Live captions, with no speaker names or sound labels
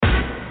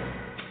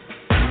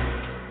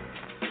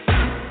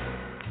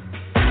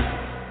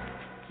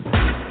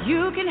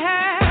You can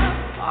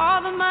have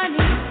all the money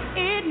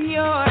in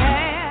your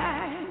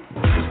hand,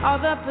 all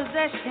the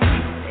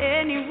possessions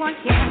anyone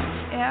can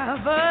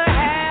ever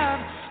have,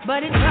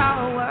 but it's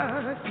all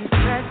worthless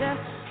treasure.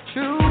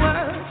 True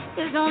worth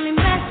is only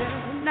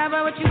measured not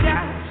by what you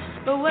got,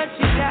 but what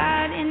you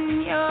got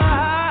in your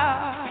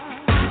heart.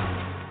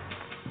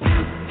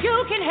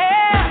 You can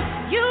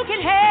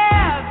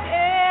have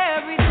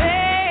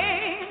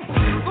everything,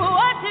 but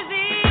what does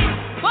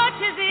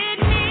it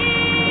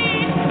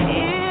mean?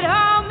 It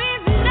all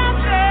means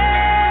nothing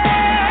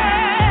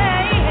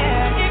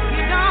if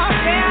you don't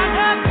stand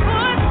up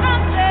for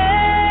something.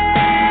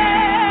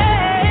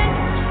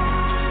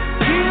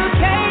 You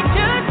can't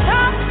just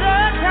top the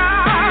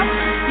top,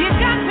 you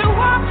got to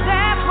walk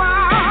that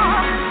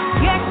walk.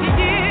 Yes, you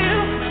do.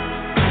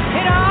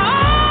 It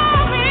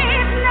all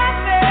means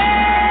nothing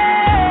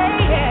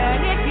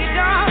if you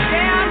don't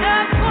stand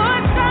up for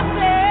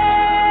something.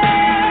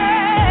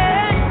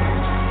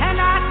 And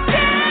I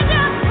stand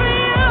up for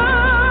you.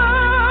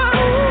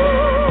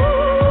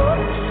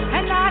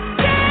 And I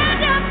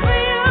stand up for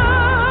you.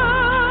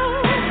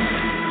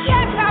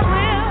 Yes, I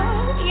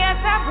will. Yes,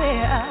 I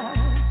will.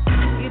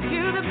 You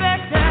do the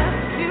best that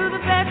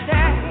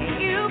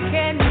you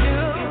can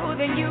do.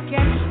 Then you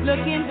can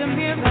look in the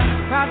mirror,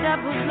 proud of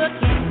who's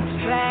looking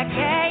back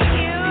at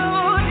you.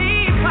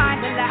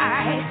 Define the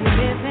life you're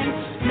living,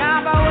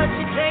 not by what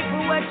you take,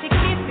 but what you're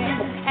keeping.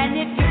 And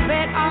if you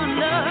bet on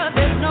love,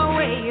 there's no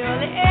way you'll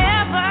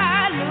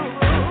ever lose.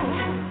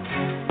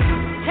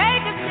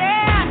 Take a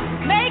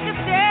stand, make a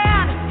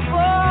stand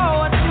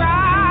for what's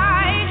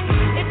right.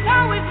 It's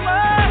always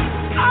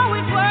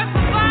worth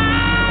the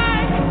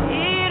fight.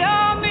 It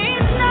all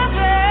means nothing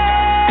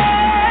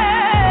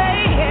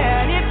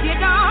if you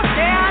don't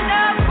stand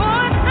up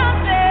for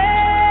something.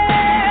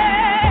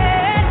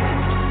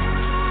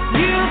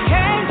 You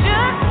can't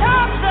just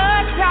top the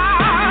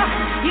top,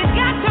 you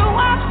got to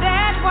walk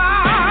that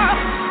walk.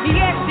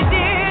 Yes, you do.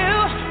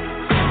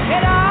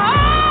 It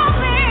all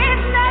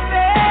means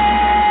nothing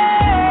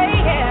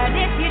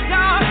if you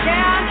don't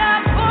stand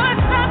up for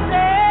something.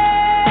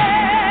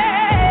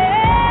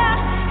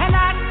 And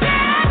I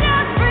stand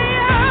up for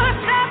you,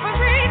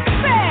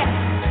 self-respect,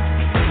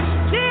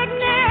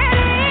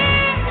 dignity.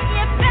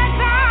 If that's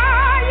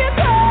all you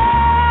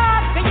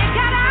got, then you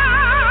got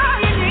all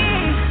you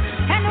need.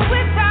 And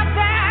without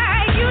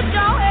that, you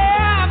don't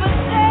ever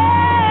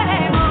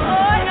say,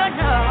 oh,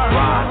 no.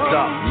 Rise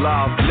up,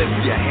 love,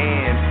 lift your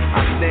hand.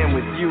 I stand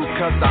with you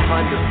cause I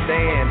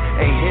understand.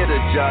 Ain't here to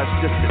judge,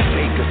 just to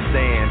take a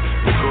stand.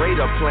 The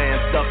greater plans,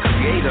 the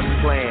creator's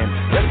plan.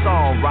 Let's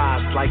all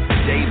rise like the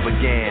day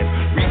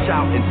began. Reach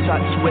out and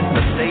touch with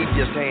the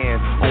Savior's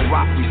hand. On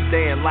rock we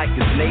stand like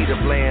his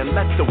native land.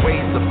 Let the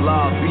ways of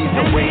love be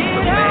the ways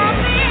of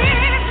man.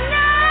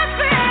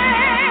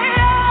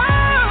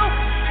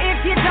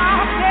 If you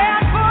don't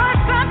stand for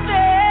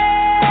something,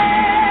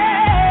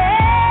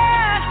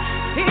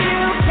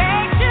 you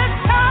can't just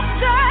talk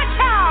the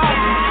talk.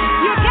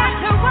 You got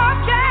to walk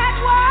that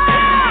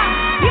walk.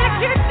 Yes,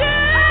 you do.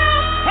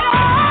 It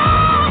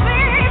all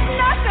means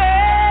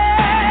nothing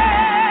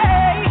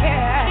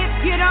if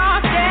you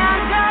don't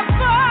stand up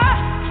for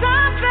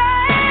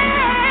something.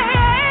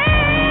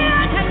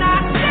 And I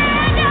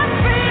stand up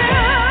for you.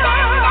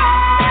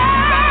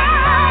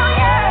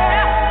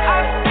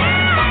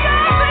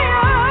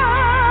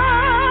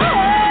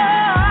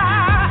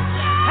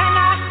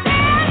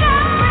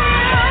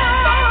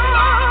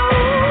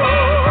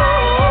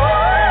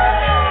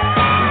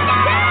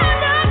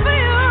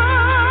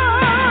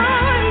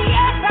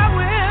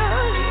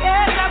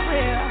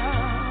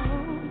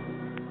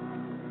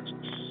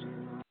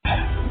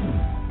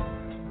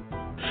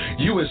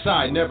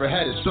 USI never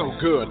had it so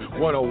good.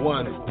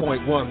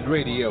 101.1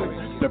 Radio,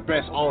 the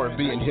best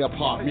R&B and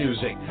hip-hop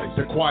music.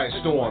 The Quiet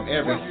Storm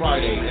every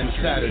Friday and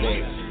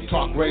Saturday.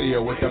 Talk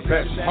radio with the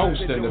best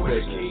host in the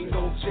business.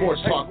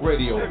 Sports Talk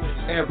Radio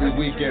every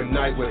weekend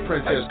night with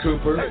Princess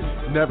Cooper.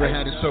 Never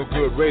had it so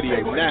good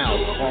radio now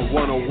on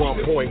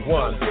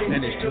 101.1,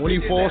 and it's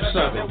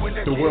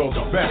 24/7. The world's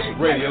best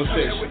radio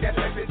station.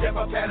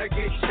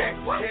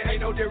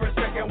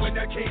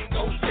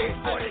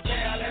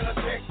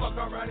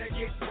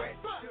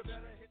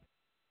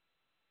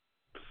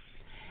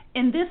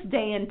 In this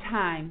day and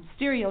time,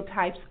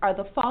 stereotypes are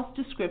the false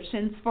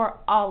descriptions for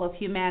all of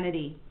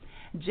humanity.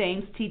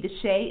 James T.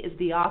 DeShay is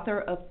the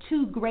author of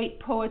 2 great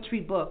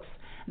poetry books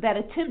that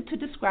attempt to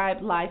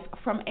describe life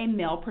from a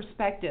male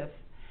perspective.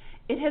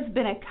 It has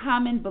been a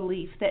common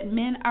belief that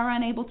men are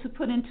unable to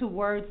put into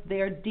words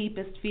their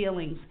deepest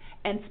feelings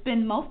and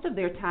spend most of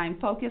their time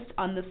focused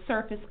on the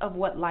surface of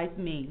what life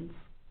means.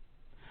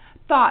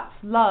 Thoughts,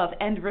 love,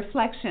 and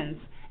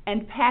reflections,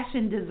 and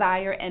passion,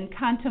 desire, and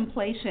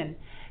contemplation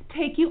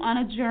take you on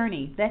a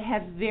journey that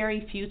has very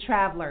few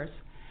travelers.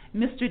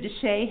 Mr.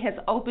 DeShay has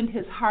opened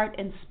his heart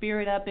and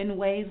spirit up in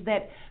ways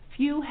that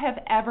few have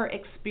ever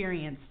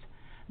experienced.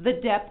 The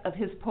depth of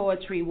his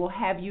poetry will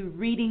have you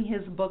reading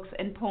his books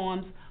and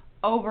poems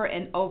over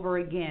and over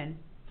again.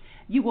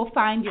 You will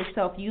find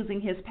yourself using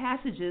his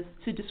passages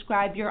to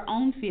describe your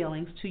own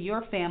feelings to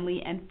your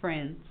family and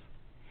friends.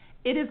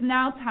 It is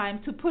now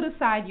time to put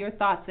aside your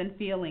thoughts and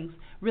feelings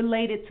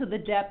related to the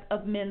depth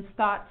of men's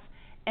thoughts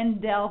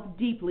and delve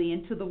deeply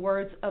into the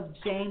words of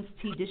James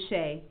T.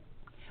 DeShay.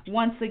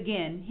 Once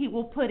again, he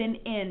will put an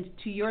end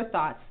to your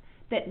thoughts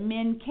that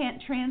men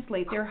can't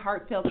translate their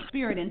heartfelt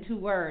spirit into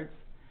words.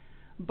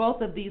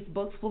 Both of these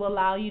books will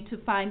allow you to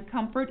find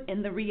comfort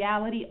in the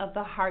reality of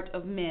the heart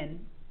of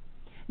men.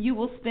 You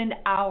will spend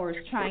hours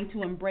trying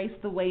to embrace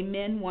the way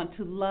men want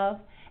to love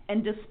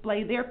and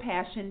display their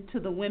passion to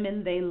the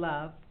women they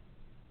love.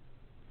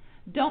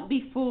 Don't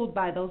be fooled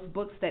by those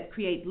books that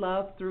create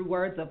love through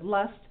words of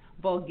lust,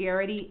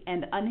 vulgarity,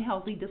 and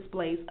unhealthy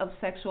displays of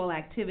sexual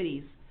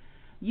activities.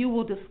 You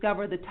will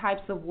discover the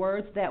types of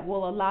words that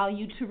will allow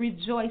you to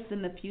rejoice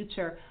in the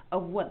future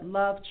of what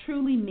love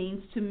truly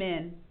means to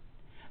men.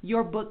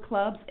 Your book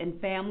clubs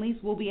and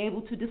families will be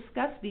able to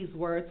discuss these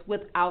words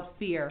without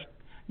fear.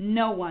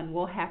 No one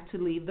will have to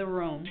leave the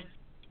room.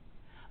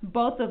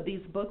 Both of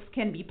these books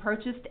can be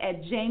purchased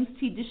at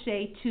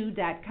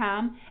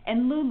jamestdeshay2.com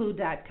and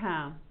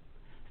lulu.com.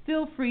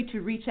 Feel free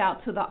to reach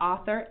out to the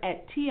author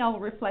at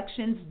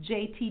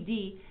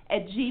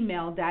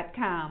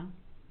tlreflectionsjtd@gmail.com.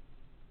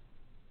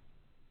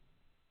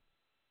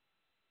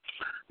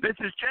 This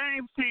is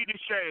James T.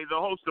 DeShay, the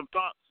host of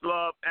Thoughts,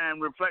 Love,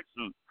 and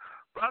Reflections,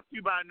 brought to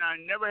you by I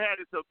Never Had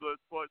It So Good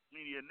Sports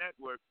Media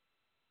Network.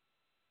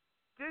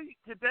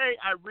 Today,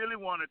 I really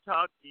want to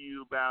talk to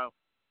you about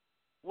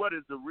what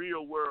is the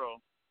real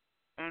world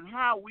and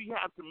how we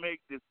have to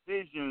make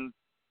decisions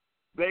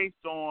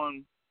based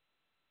on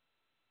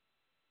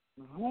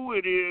who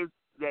it is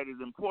that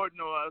is important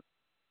to us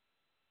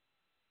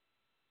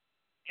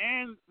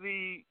and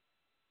the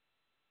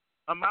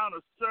amount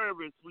of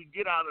service we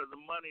get out of the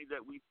money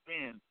that we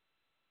spend.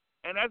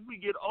 And as we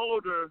get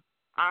older,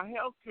 our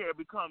health care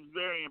becomes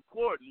very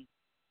important,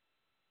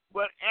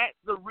 but at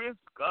the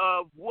risk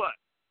of what?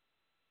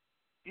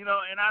 You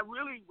know, and I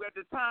really, at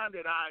the time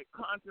that I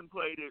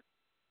contemplated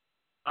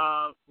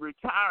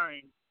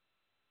retiring,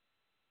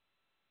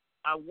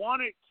 I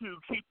wanted to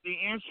keep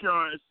the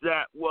insurance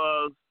that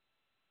was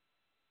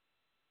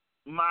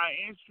my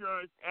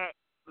insurance at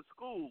the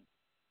school,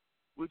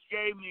 which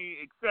gave me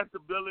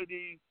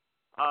accessibility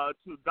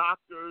to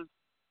doctors,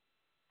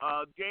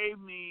 gave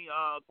me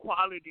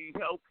quality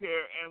health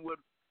care, and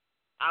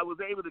I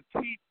was able to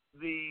keep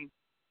the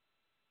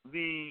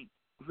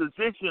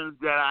physicians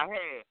that I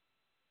had.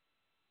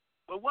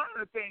 But one of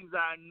the things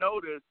I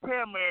noticed,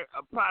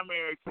 a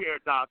primary care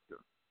doctor,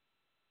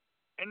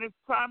 and this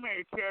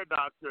primary care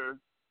doctor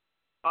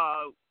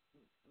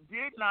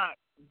did not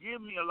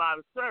give me a lot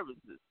of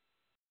services.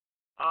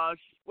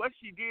 What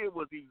she did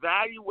was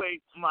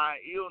evaluate my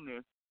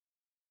illness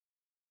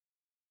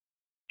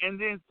and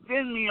then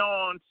send me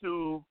on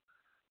to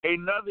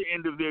another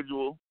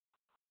individual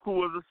who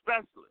was a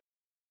specialist.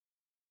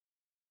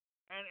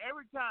 And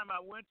every time I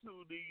went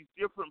to these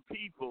different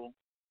people,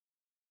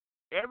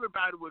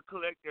 everybody would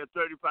collect their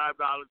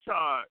 $35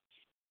 charge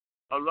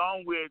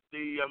along with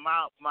the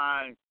amount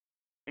my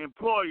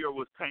employer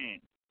was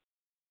paying.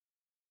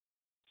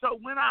 So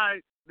when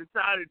I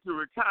decided to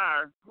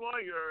retire,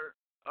 employer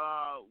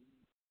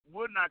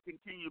would not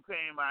continue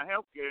paying my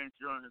health care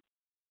insurance,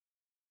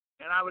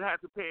 and I would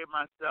have to pay it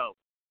myself.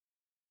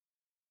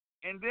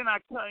 And then I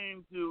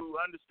came to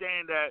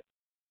understand that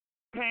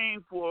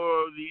paying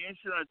for the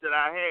insurance that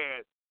I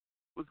had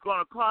was going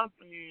to cost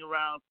me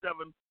around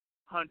 $700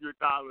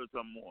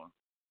 or more.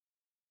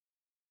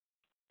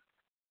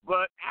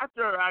 But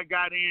after I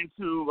got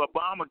into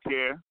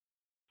Obamacare,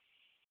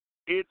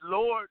 it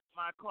lowered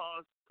my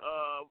cost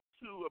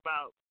to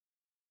about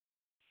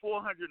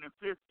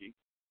 $450,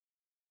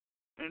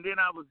 and then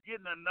I was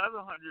getting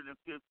another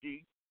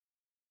 $150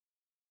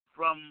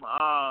 from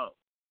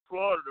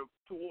Florida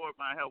toward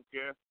my health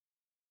care,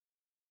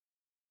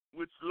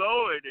 which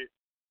lowered it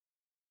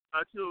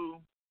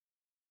to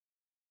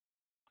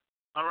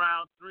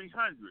around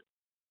 $300.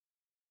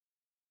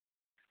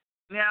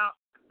 Now,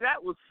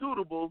 that was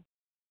suitable,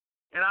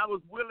 and I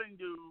was willing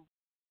to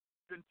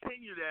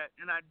continue that,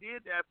 and I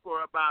did that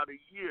for about a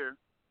year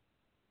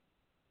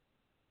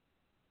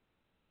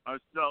or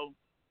so.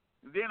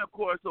 Then, of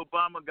course,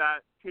 Obama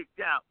got kicked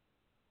out.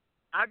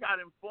 I got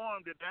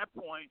informed at that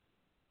point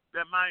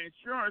that my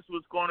insurance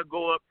was going to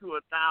go up to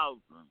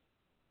 $1,000,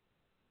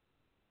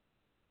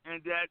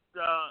 and that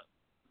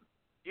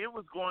it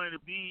was going to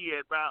be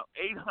about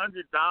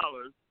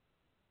 $800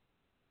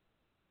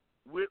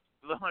 with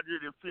the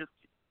 $150.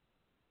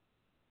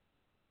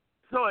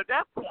 So at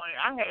that point,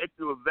 I had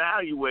to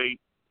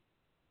evaluate.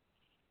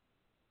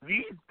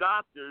 These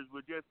doctors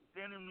were just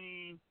sending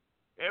me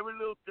every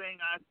little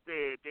thing I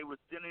said. They were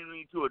sending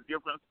me to a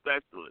different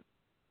specialist,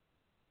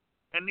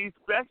 and these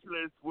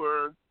specialists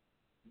were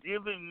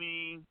giving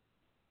me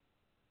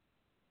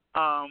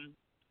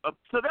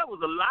so that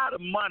was a lot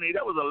of money.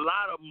 That was a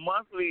lot of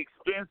monthly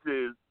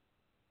expenses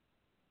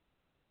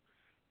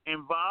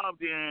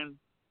involved in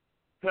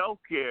health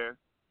care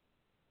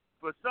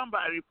for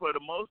somebody, for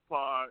the most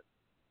part,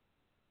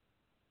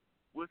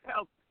 was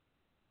healthy.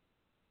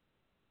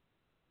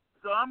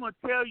 So I'm going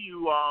to tell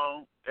you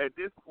all at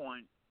this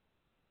point,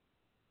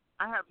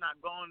 I have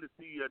not gone to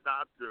see a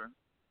doctor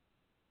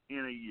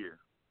in a year.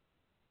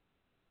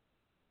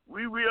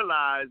 We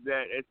realized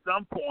that at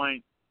some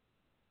point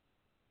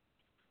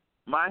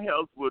my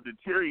health will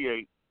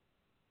deteriorate,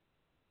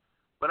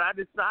 but I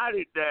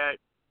decided that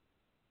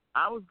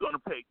I was going to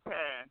pay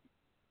cash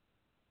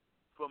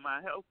for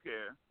my health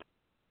care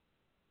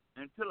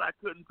until I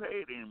couldn't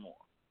pay it anymore.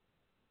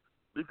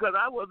 Because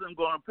I wasn't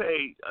going to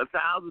pay $1,000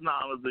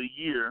 a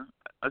year,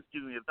 $1,000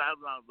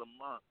 a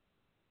month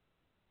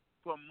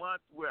for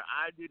months where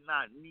I did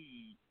not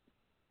need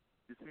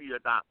to see a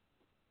doctor.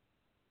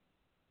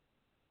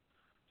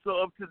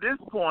 So up to this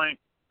point,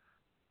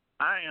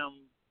 I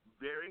am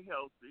very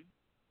healthy.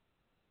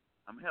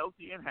 I'm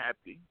healthy and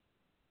happy.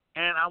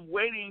 And I'm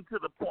waiting to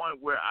the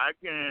point where I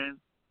can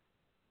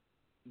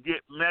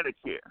get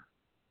Medicare,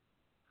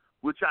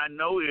 which I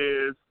know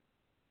is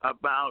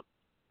about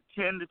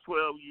 10 to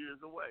 12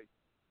 years away.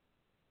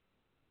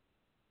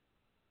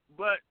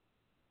 But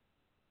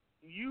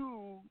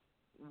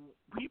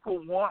people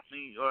want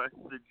me or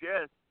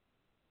suggest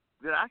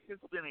that I should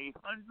spend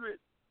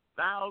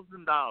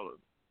 $100,000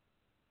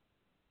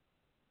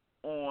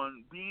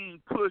 on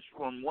being pushed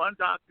from one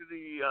doctor to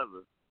the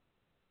other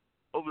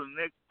over the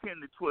next 10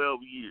 to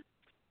 12 years,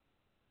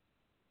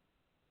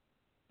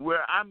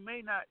 where I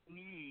may not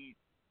need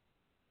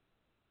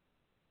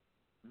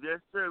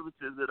their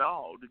services at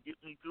all to get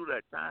me through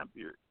that time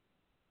period.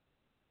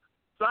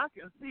 So I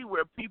can see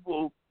where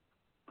people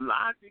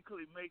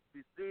logically make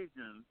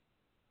decisions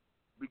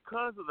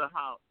because of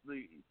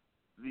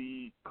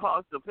the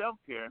cost of health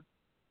care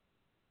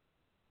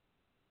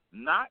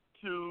not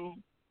to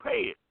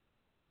pay it.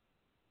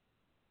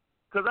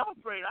 Because I'm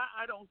afraid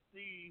I don't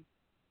see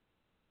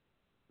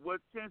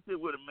what sense it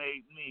would have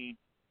made me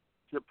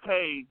to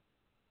pay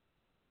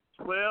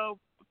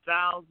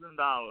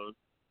 $12,000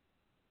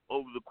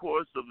 over the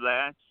course of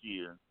last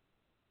year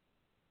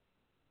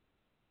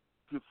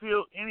to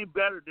feel any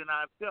better than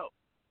I felt.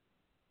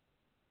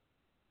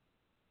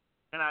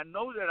 And I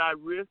know that I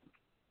risk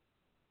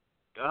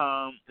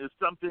if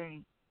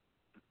something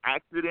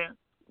accident.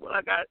 Well,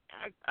 I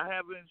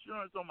have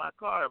insurance on my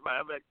car. If I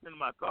have an accident in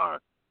my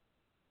car,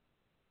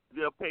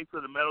 they'll pay for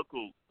the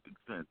medical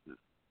expenses.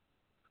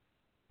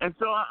 And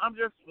so I'm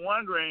just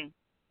wondering,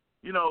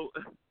 I know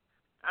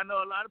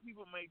a lot of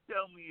people may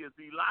tell me it's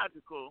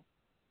illogical,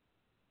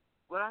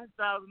 but I had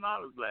 $1,000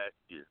 last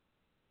year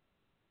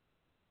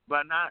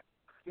by not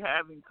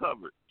having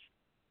coverage.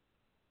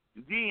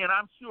 And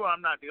I'm sure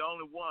I'm not the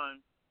only one.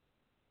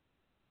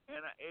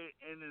 And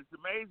it's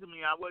amazing to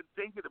me, I wasn't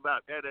thinking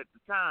about that at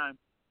the time,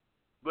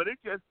 but it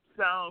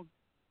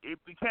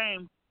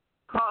became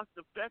cost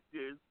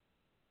effective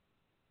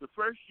the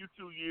first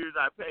 2 years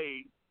I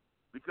paid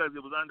because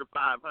it was under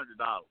 $500.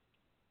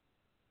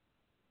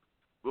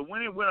 But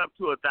when it went up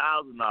to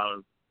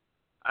 $1,000,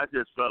 I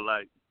just felt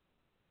like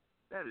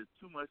that is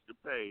too much to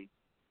pay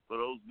for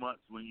those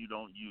months when you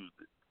don't use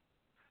it.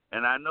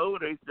 And I know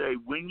they say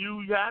when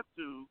you have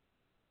to,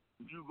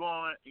 it's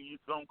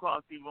going to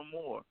cost even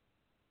more.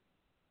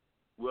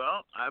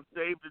 Well, I've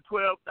saved the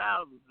 $12,000,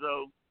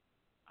 so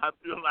I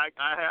feel like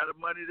I had the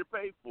money to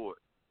pay for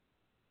it.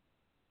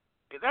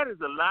 And that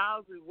is a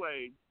lousy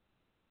way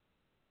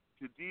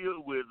to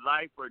deal with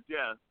life or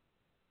death,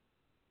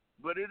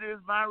 but it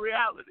is my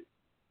reality.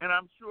 And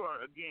I'm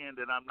sure, again,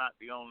 that I'm not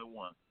the only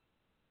one.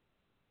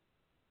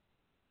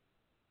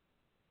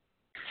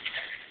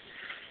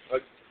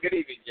 Well, good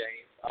evening,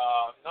 James.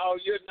 No,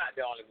 you're not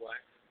the only one.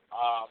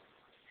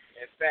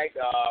 In fact,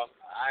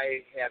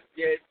 I have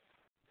just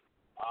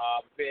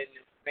been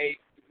made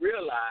to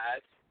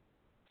realize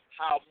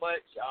how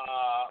much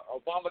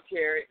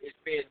Obamacare is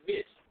being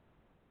missed.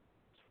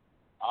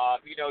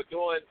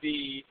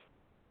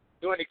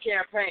 During the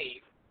campaign,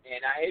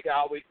 and I hate to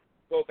always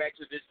go back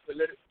to this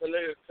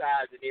political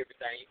side and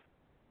everything,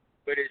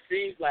 but it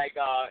seems like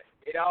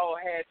it all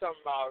had some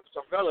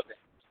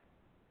relevance.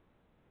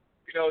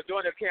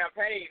 During the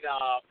campaign,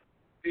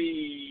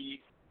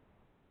 the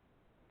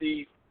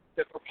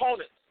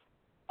proponents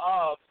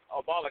of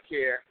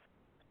Obamacare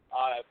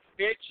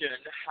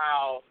mentioned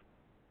how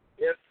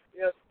if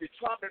the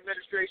Trump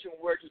administration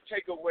were to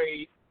take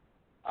away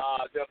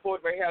the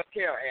Affordable Health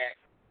Care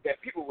Act,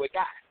 that people would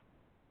die.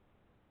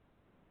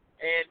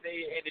 And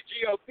the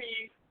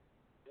GOP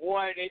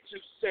wanted to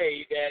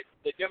say that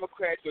the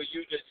Democrats were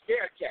using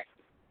scare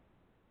tactics.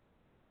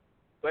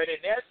 But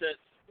in essence,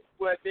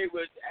 what they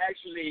was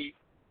actually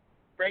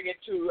bringing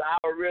to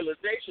our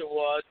realization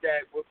was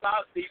that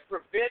without the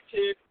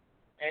preventive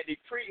and the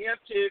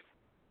preemptive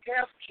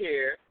health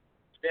care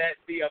that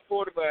the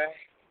Affordable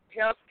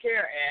Health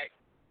Care Act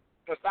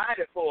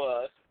provided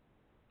for us,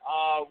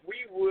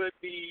 we would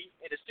be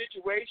in a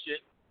situation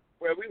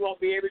where we won't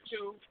be able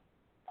to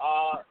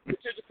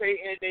participate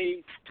in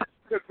a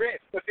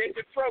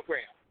preventive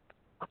program.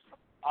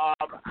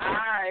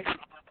 I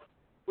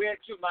went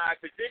to my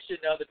physician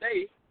the other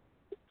day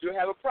to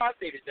have a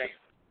prostate exam.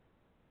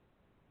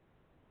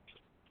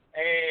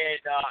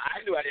 And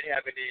I knew I didn't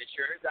have any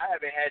insurance. I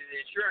haven't had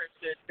any insurance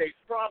since they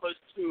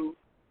promised to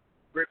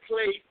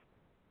repeal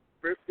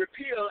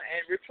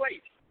and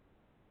replace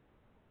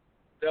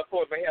the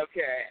Affordable Health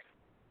Care Act.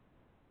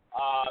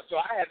 So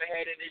I haven't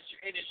had any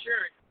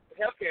insurance,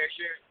 healthcare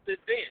insurance since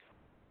then.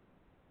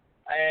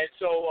 And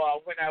so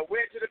when I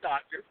went to the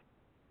doctor,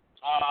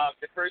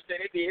 the first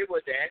thing they did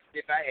was ask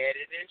if I had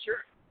any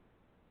insurance.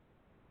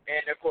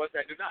 And, of course,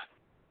 I do not.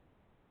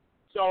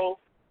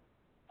 So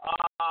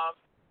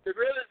the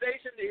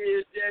realization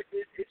is that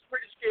it's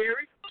pretty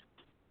scary.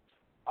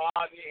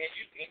 And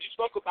you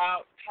spoke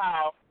about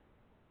how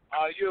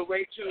you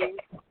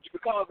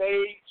become of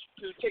age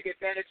to take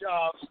advantage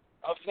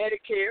of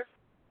Medicare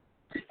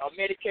or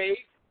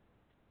Medicaid.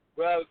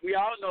 Well, we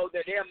all know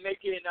that they're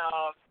making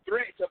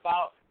threats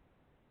about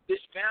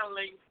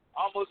dismantling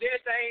almost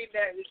anything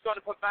that is going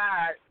to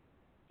provide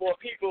for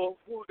people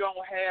who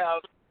don't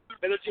have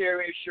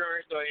military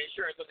insurance or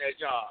insurance on their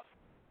job.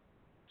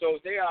 So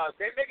they're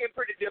making it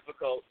pretty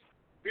difficult.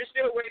 We're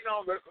still waiting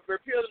on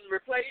repeal and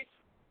replace.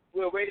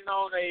 We're waiting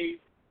on a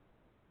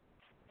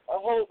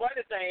whole bunch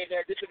of things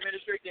that this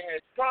administration has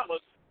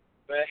promised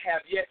but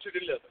have yet to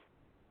deliver.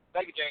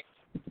 Thank you, James.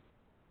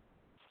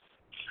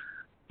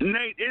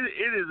 Nate,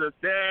 it is a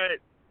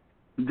sad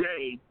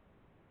day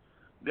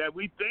that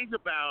we think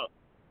about,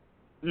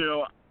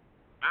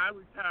 I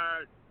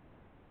retired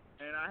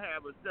and I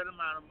have a set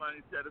amount of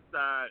money set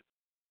aside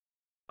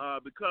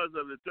because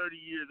of the 30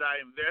 years I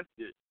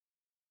invested.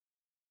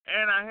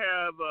 And I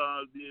have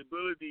the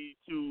ability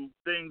to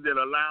things that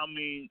allow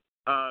me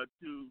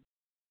to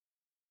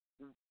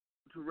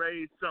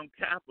raise some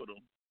capital.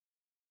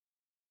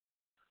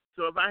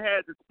 So if I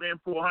had to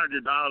spend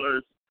 $400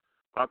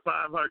 or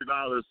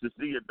 $500 to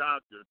see a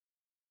doctor,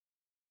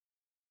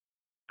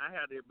 I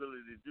have the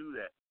ability to do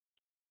that.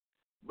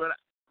 But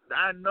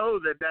I know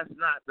that that's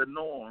not the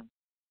norm.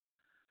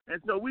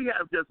 And so we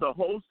have just a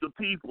host of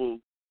people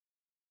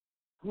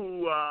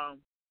who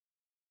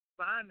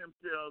find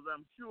themselves,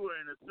 I'm sure,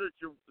 in a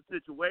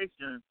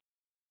situation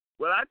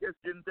where I just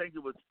didn't think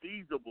it was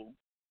feasible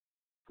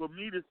for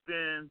me to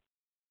spend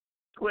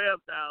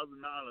 $12,000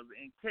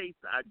 in case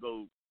I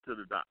go to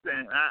the doctor.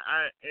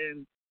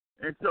 And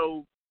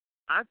so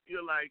I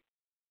feel like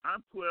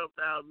I'm $12,000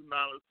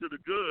 to the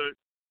good,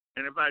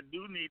 and if I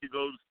do need to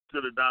go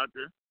to the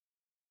doctor,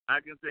 I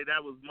can say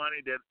that was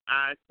money that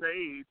I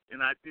saved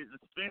and I didn't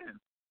spend.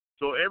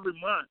 So every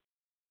month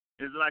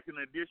is like an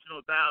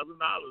additional $1,000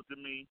 to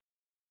me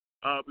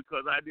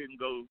because I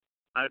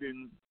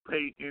didn't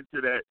pay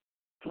into that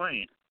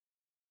plan.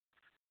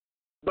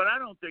 But I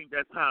don't think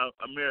that's how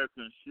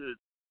Americans should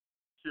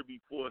be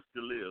forced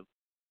to live.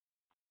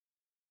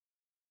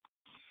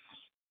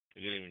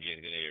 Good evening,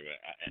 Jenny. Good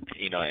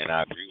evening. And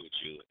I agree with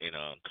you. And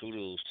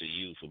kudos to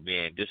you for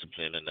being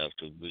disciplined enough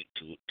to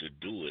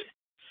do it.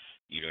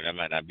 That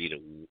might not be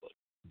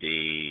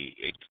the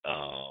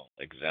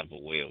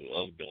example way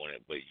of doing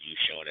it, but you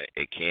showing that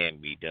it can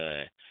be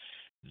done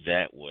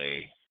that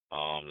way.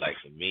 Like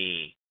for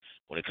me,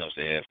 when it comes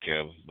to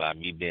healthcare, by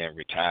me being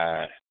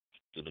retired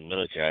through the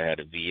military, I had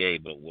a VA,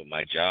 but with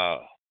my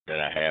job that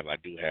I have, I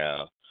do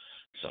have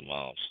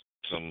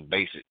some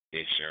basic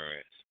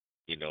insurance,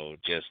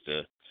 just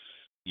to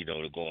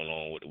to go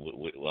along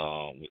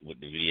with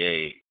the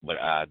VA. But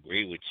I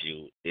agree with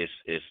you.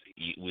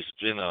 We're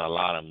spending a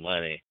lot of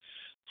money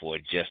for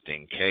just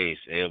in case.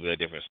 It'll be a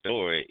different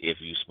story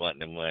if you spent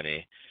the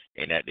money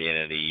and at the end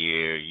of the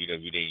year,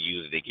 if you didn't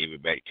use it, they give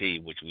it back to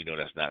you, which we know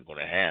that's not going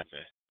to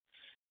happen.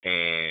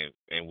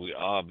 And we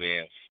all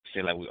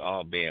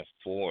being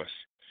forced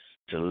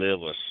to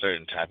live a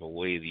certain type of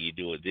way. That you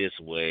do it this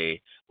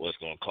way, or it's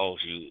going to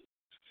cost you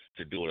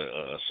to do it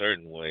a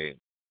certain way.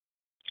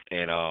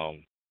 And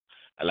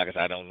like I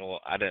said,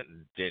 I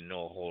didn't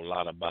know a whole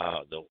lot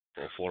about the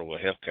affordable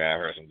health care. I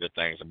heard some good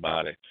things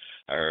about it.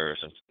 I heard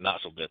some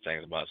not so good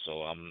things about it.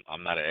 So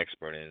I'm not an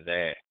expert in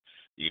that,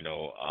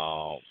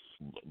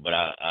 but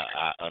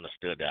I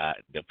understood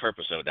the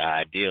purpose of the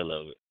ideal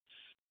of it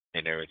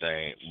and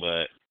everything.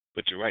 But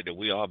you're right that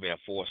we are being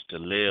forced to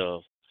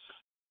live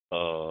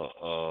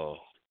a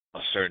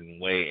certain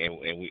way,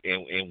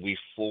 and we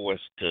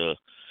forced to.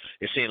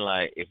 It seems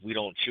like if we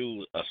don't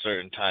choose a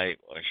certain type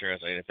of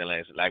insurance or anything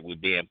like we're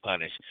being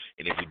punished,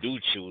 and if we do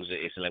choose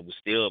it, it's like we're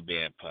still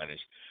being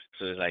punished.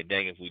 So it's like,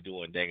 dang if we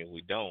do and dang if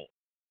we don't.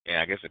 And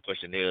I guess the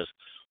question is,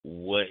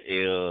 what's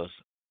the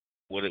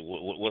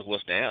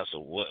answer?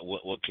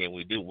 What can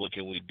we do? What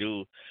can we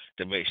do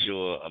to make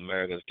sure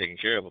America is taken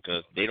care of?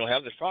 Because they don't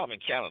have this problem in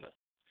Canada.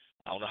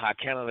 I don't know how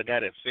Canada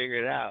got it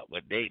figured out,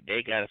 but they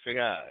got to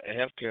figure out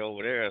healthcare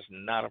over there is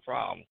not a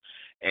problem.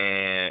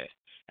 And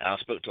I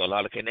spoke to a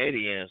lot of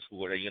Canadians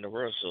who are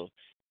universal,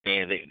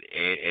 and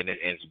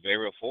it's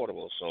very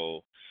affordable.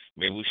 So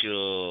maybe we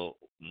should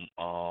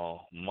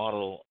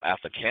model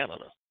after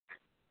Canada.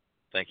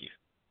 Thank you.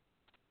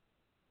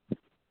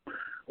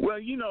 Well,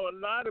 a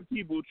lot of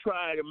people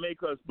try to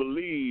make us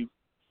believe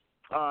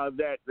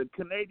that the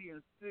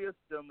Canadian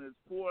system is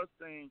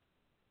forcing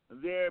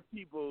their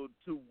people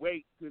to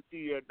wait to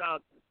see their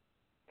doctors.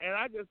 And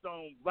I just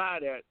don't buy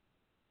that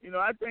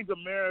I think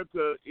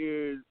America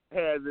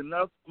has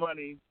enough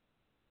money,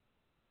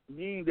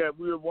 being that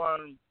we're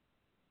one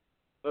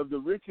of the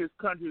richest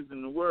countries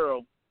in the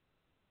world,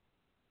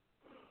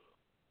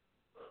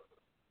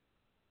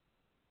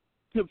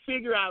 to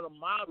figure out a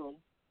model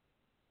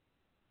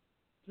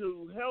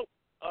to help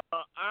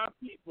our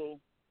people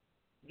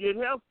get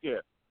health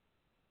care.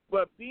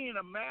 But being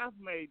a math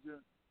major,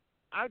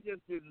 I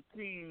just didn't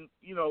see,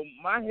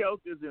 my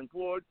health is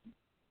important,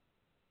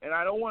 and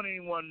I don't want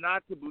anyone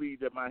not to believe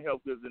that my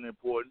health isn't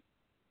important.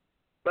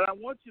 But I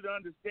want you to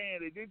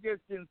understand that it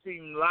just didn't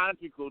seem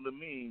logical to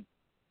me,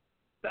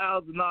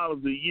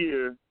 $1,000 a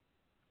year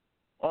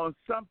on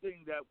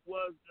something that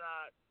was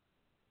not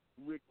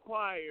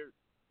required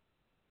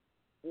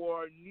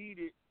or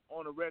needed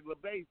on a regular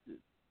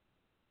basis.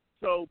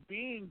 So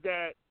being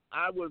that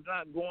I was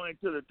not going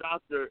to the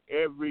doctor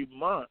every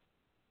month,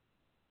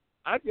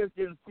 I just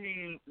didn't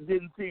seem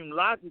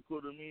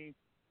logical to me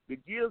to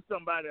give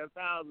somebody $1,000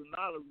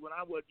 when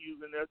I wasn't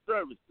using their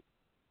services.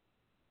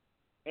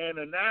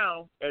 And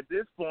now, at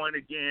this point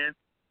again,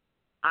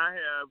 I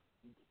have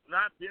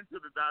not been to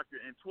the doctor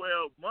in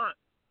 12 months.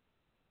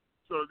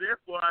 So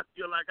therefore, I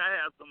feel like I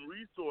have some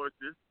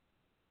resources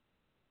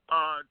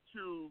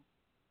to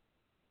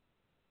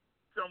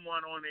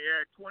someone on the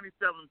air, 2730.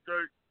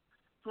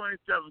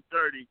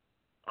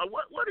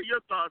 What are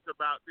your thoughts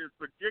about this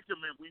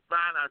predicament we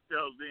find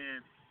ourselves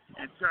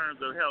in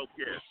terms of health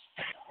care?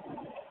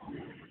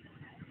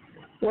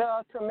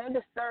 Well,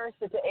 tremendous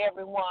Thursday to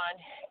everyone,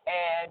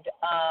 and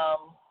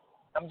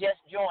I'm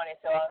just joining,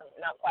 so I'm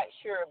not quite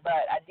sure,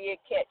 but I did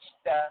catch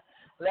the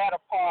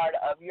latter part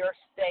of your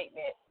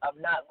statement of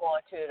not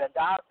going to the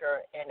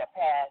doctor in the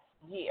past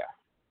year,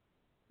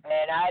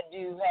 and I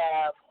do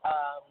have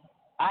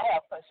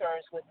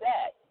concerns with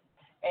that,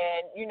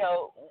 and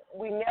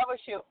we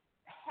never should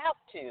have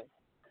to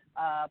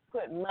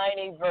put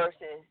money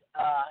versus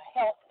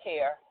health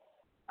care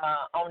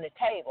on the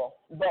table,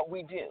 but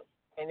we do.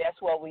 And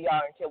that's where we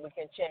are until we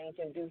can change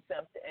and do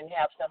something and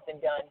have something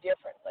done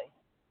differently.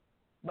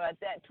 But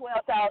that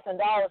 $12,000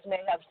 may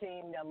have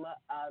seemed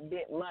a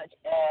bit much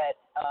at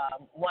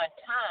one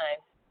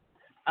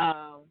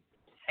time,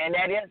 and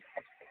that is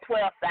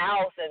 $12,000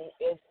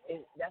 is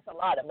that's a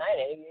lot of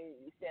money.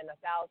 You spend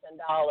 $1,000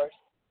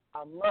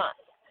 a month.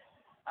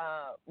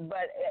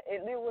 But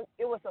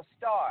it was a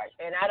start,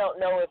 and I don't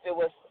know if it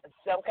was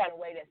some kind of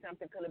way that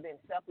something could have been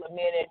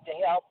supplemented to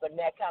help and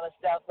that kind of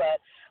stuff.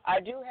 But I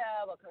do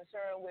have a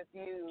concern with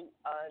you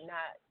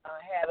not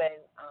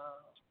having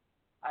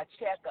a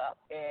checkup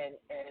in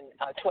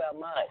 12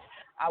 months.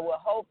 I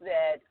would hope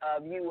that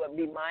you would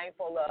be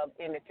mindful of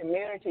in the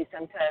community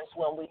sometimes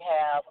when we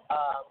have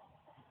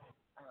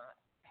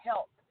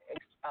health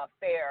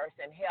fairs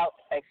and health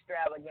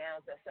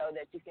extravaganza, so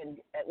that you can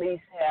at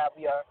least have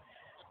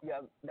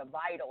the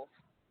vitals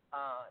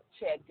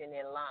checked and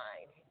in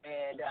line.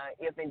 And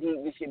if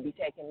indeed you should be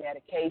taking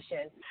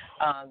medication,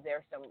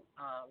 there's some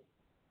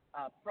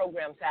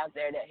programs out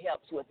there that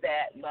helps with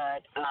that.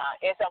 But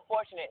it's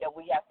unfortunate that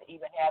we have to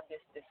even have this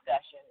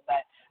discussion.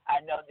 But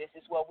I know this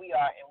is where we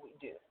are, and we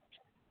do.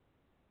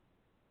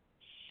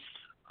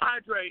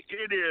 Andre,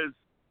 it is.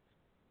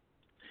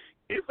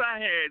 If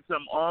I had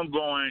some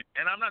ongoing,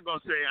 and I'm not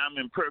going to say I'm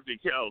in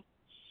perfect health,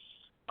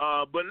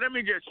 but let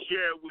me just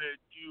share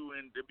with you,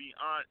 and to be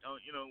honest,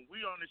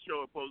 we on the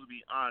show are supposed to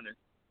be honest.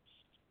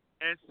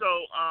 And so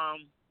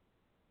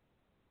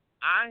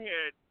I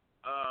had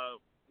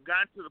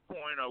gotten to the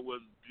point I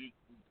was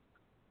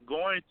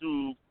going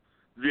through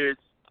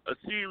a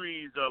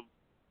series of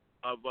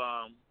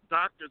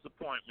doctor's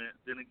appointments.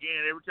 And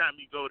again, every time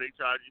you go, they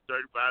charge you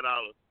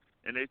 $35,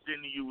 and they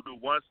send you to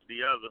once or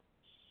the other.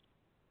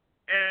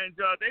 And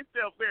they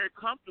felt very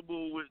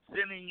comfortable with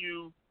sending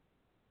you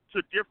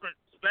to different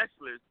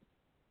specialists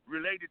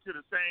related to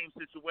the same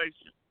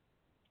situation.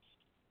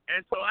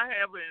 And so I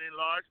have an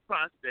enlarged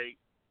prostate,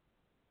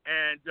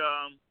 and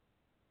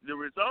the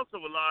results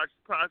of a large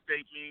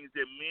prostate means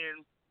that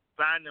men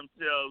find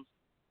themselves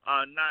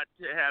not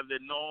to have the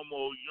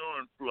normal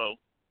urine flow.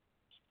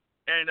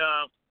 And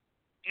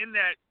in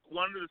that,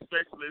 one of the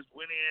specialists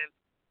went in,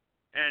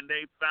 and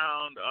they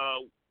found,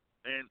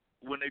 and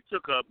when they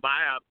took a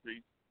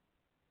biopsy,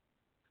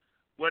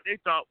 what they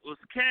thought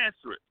was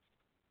cancerous.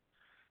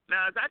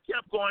 Now, as I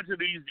kept going to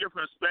these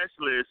different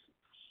specialists,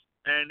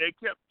 and they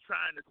kept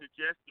trying to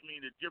suggest to me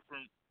the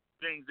different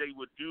things they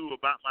would do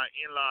about my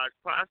enlarged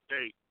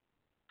prostate,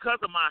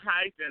 because of my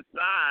height and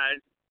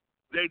size,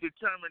 they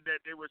determined that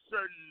there were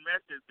certain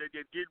methods that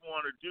they didn't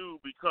want to do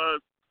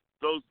because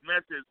those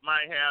methods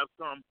might have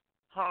some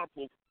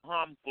harmful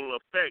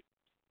effect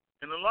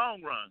in the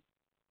long run.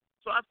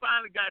 So I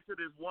finally got to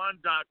this one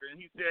doctor, and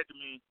he said to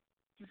me,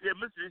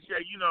 Mr.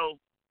 DeShay,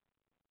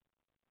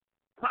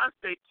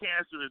 prostate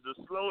cancer is the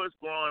slowest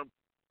growing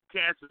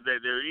cancer that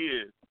there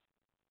is.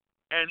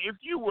 And if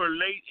you were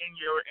late in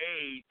your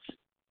age,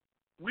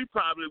 we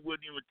probably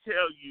wouldn't even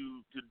tell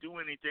you to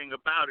do anything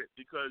about it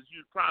because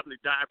you'd probably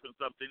die from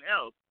something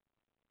else.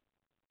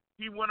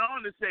 He went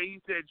on to say,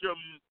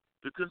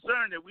 the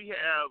concern that we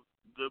have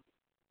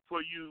for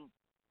you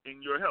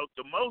in your health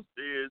the most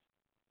is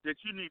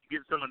that you need to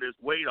get some of this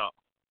weight off.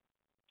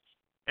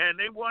 And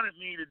they wanted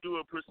me to do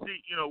a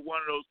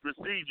one of those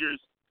procedures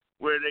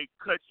where they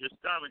cut your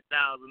stomach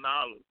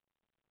 $1,000.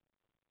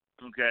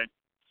 Okay,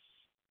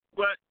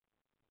 but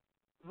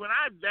when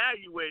I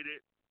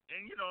evaluated,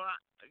 and you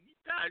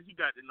guys, you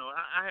got to know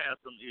I have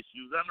some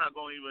issues. I'm not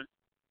going to even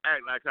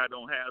act like I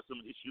don't have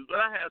some issues, but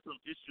I have some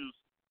issues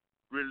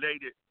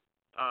related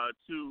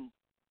to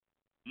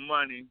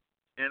money,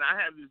 and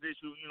I have this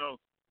issue,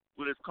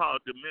 what is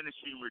called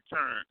diminishing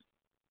returns.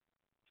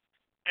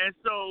 And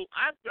so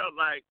I felt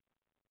like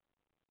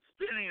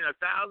spending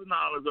 $1,000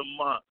 a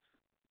month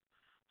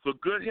for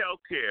good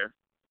health care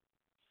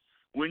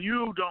when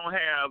you don't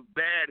have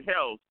bad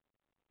health,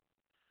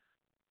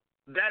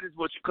 that is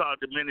what you call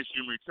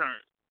diminishing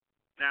returns.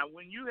 Now,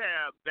 when you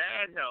have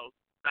bad health,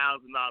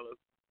 $1,000,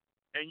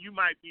 and you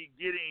might be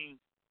getting,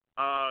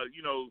 $2,000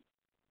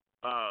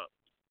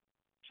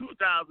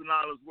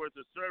 worth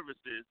of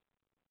services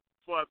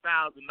for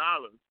 $1,000,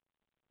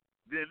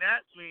 then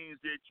that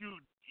means that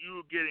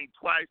you're getting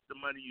twice the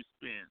money you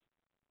spend.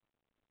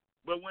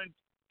 But when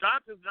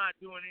doctors not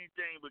doing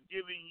anything but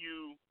giving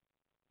you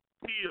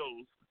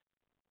pills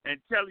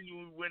and telling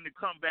you when to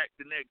come back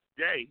the next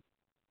day,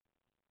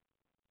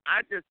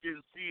 I just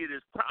didn't see it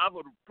as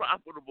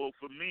profitable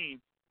for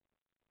me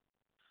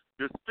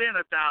to spend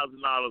 $1,000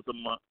 a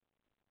month.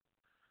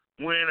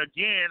 When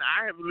again,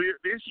 I have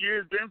lived, this year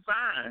has been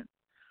fine.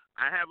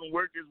 I haven't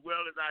worked as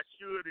well as I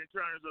should in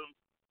terms of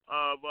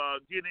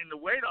getting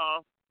the weight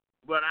off,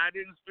 but I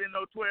didn't spend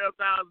no $12,000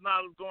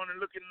 going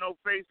and looking no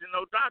face and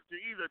no doctor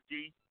either,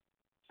 G.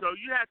 So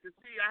you have to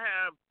see, I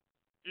have,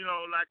 I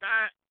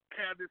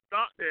have this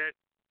thought that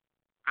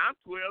I'm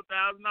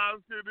 $12,000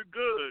 to the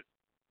good,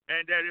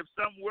 and that if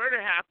something were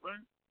to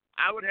happen,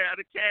 I would have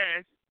the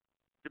cash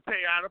to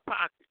pay out of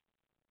pocket.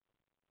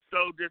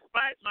 So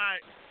despite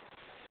my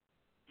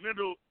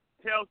mental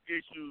health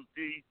issues,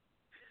 D,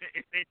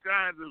 in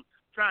trying to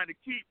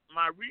keep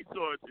my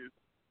resources,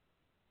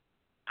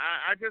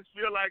 I just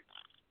feel like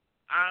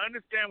I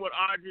understand what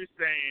Audrey's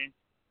saying,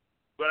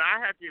 but I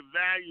have to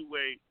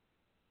evaluate.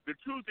 The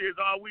truth is,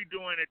 all we're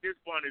doing at this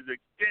point is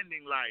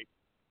extending life.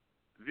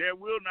 We're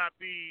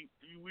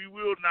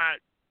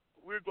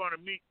going to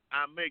meet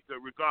our maker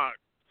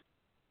regardless.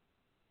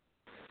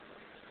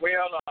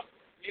 Well, I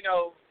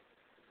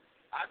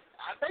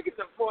think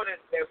it's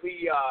important that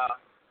we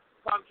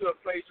come to a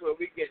place where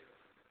we can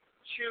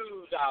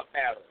choose our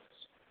battles.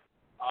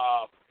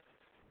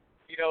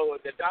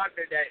 The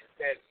doctor that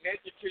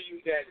mentioned to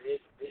you that it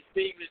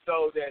seems as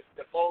though that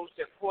the most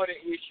important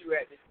issue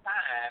at this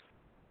time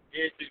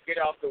is to get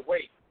off the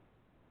weight.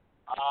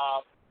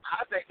 I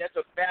think that's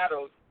a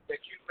battle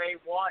that you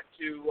may want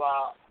to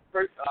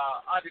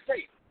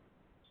undertake,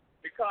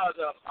 because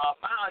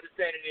my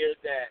understanding is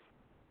that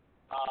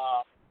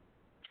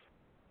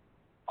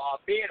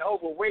being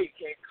overweight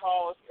can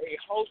cause a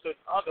host of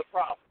other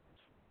problems.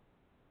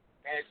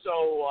 And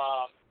so,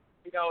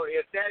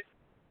 if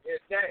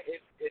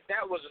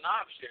that was an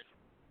option,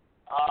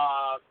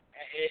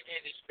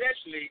 and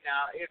especially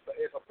now,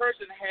 if a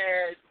person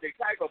has the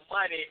type of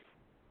money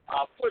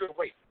put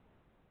away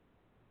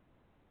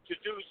to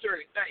do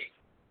certain things,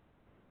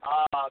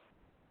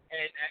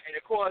 and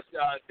of course,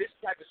 this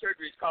type of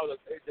surgery is called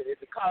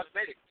it's a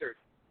cosmetic surgery.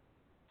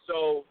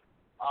 So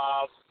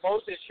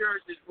most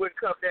insurances wouldn't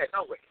cover that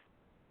no way.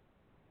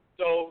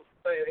 So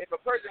if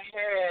a person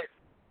had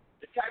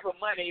the type of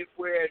money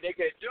where they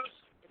could do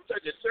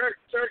such a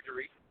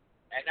surgery,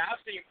 and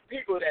I've seen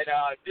people that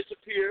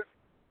disappear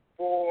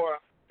for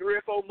 3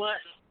 or 4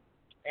 months,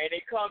 and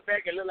they come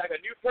back and look like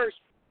a new person,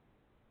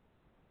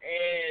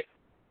 and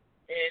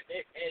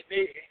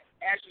they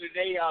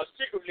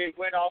secretly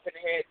went off and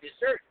had this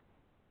surgery.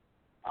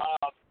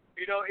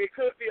 It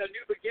could be a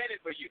new beginning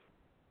for you.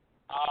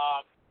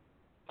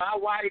 My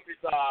wife is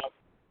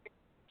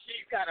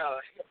she's kind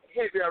of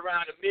heavy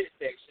around the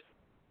midsection,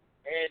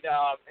 and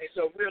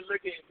so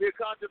we're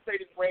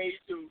contemplating ways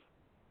to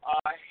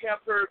help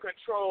her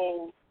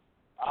control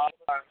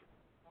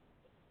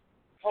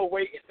her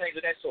weight and things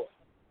of that sort.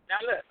 Now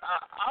look,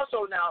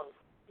 now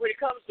when it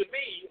comes to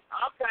me,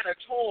 I'm kind of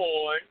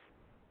torn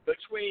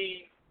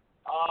between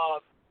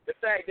the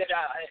fact that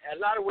a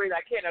lot of ways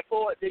I can't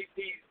afford these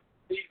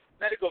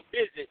medical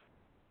visits,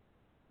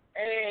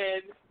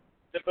 and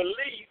the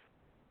belief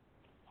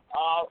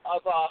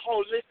of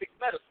holistic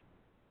medicine.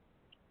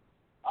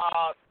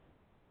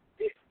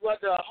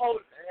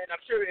 And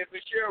I'm sure if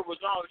Michelle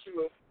was on, she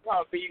would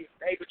probably be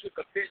able to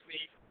convince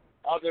me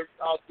of the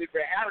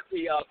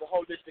reality of the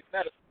holistic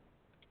medicine.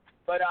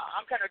 But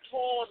I'm kind of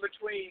torn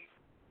between,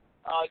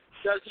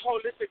 does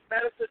holistic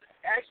medicine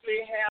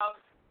actually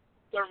have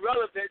some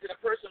relevance in a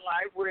person's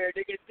life where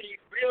they can see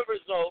real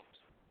results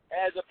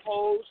as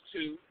opposed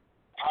to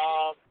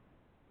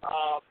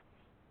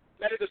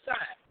medical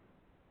science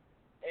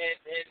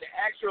and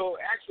actual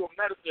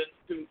medicine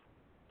to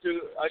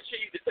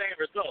achieve the same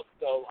results.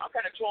 So I'm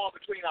kind of torn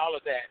between all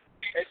of that.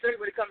 Especially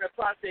when it comes to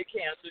prostate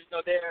cancer,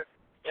 there are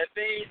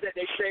things that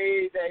they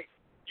say that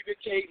you can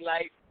take,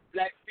 like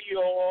black seed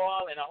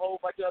oil and a whole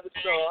bunch of other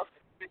stuff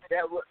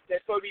that's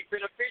supposed to be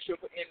beneficial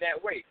in that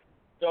way.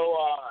 So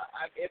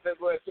if there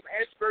were some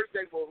experts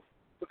that will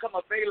become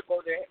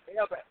available to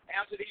help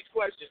answer these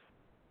questions,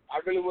 I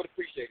really would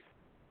appreciate it.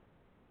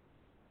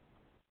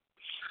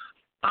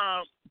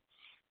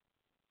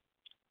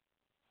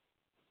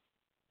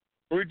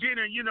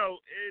 Regina,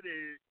 it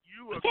is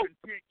you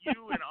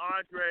and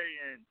Andre,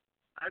 and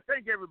I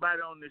think everybody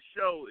on this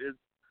show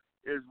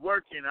is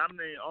working. I'm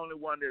the only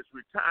one that's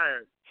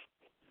retired,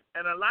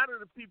 and a lot of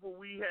the people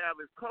we have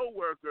as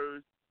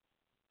coworkers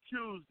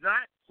choose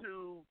not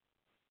to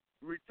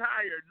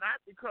retire, not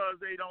because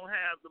they don't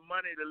have the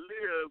money to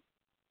live,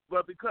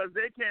 but because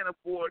they can't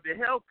afford the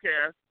health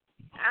care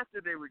after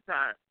they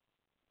retire.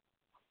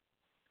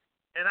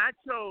 And I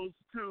chose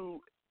to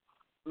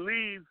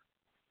leave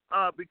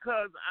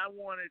because I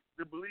wanted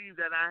to believe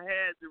that I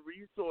had the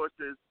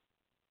resources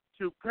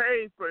to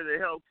pay for the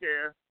health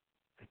care,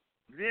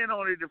 then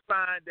only to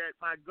find that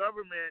my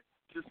government,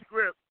 the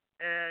script,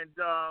 and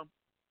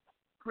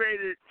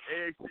created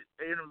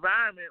an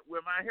environment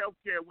where my health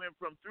care went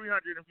from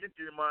 $350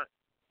 a month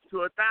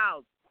to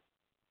 $1,000.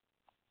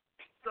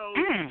 So,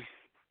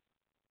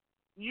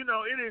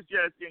 it is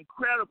just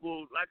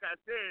incredible. Like I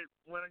said,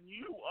 when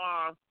you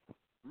are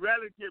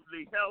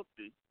relatively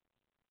healthy,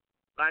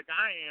 like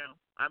I am,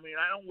 I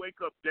don't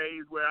wake up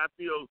days where I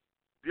feel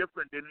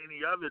different than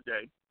any other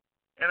day.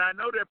 And I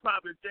know there are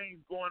probably things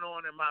going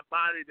on in my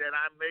body that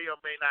I may or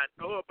may not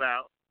know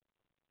about.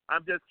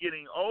 I'm just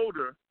getting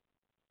older.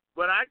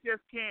 But I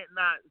just can't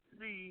not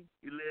see,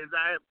 as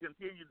I have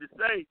continued to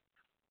say,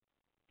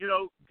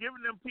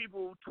 giving them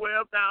people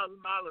 $12,000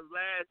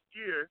 last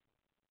year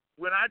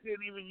when I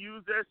didn't even use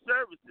their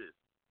services.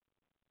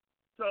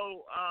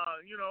 So,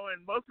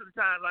 and most of the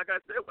time, like I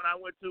said, when I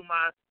went to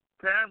my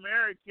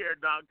primary care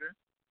doctor,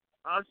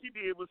 all she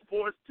did was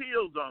force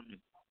pills on me.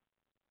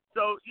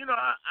 So,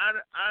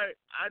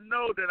 I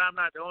know that I'm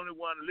not the only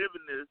one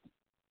living this.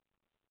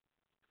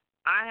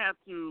 I have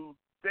to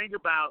think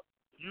about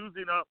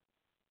using up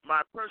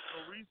my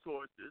personal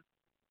resources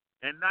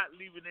and not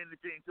leaving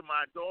anything to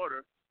my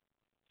daughter.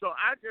 So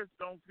I just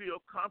don't feel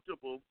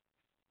comfortable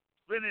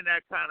spending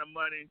that kind of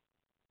money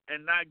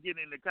and not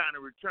getting the kind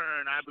of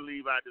return I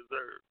believe I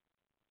deserve.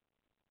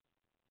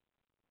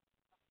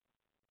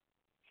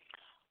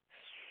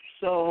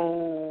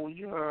 So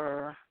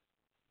you're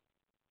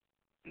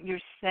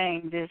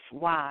saying this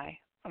why?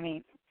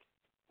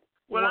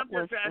 Well, I'm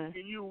just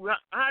asking you,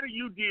 how do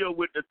you deal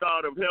with the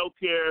thought of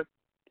healthcare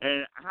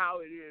and how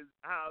it is,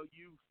 how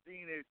you've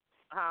seen it,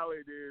 how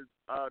it is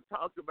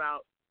talked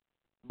about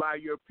by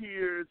your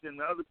peers and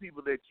the other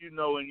people that you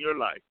know in your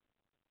life?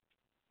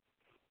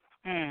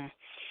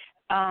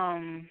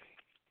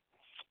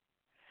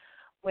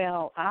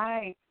 Well,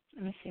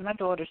 let me see, my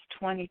daughter's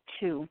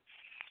 22,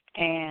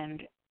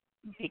 and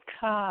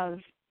because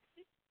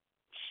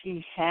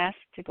she has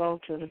to go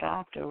to the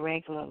doctor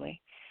regularly,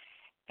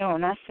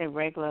 when I say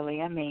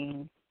regularly, I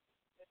mean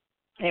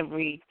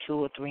every 2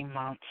 or 3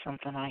 months,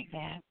 something like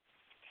that.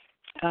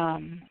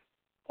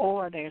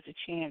 Or there's a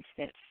chance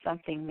that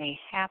something may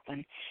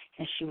happen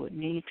and she would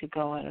need to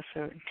go at a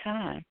certain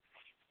time.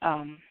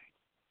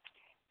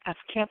 I've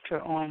kept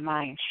her on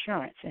my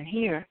insurance. And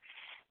here,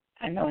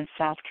 I know in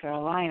South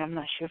Carolina, I'm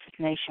not sure if it's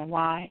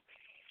nationwide,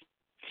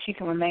 she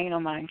can remain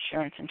on my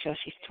insurance until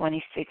she's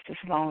 26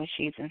 as long as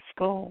she's in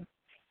school.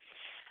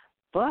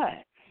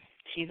 But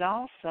she's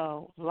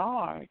also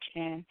large,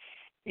 and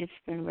it's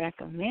been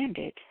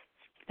recommended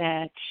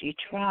that she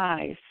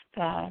tries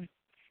some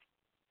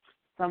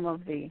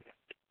of the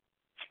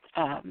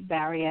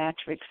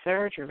bariatric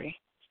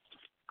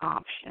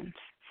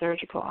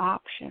surgical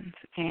options.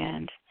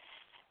 And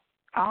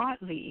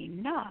oddly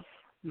enough,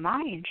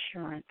 my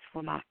insurance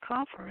will not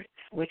cover it,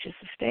 which is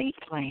a state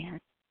plan,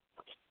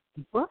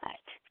 but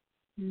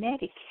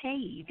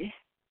Medicaid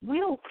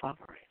will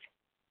cover it.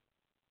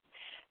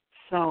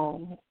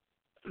 So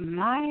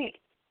my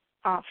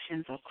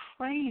options are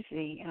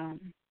crazy.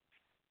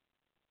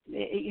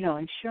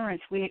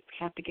 Insurance, we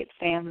have to get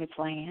family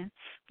plan,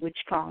 which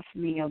costs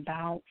me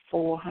about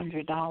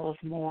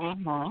 $400 more a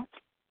month.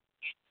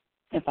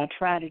 If I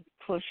try to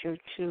push her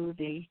to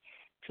the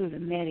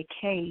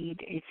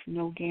Medicaid, it's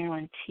no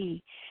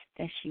guarantee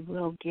that she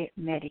will get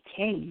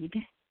Medicaid.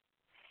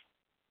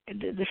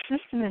 The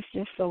system is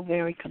just so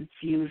very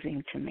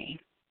confusing to me.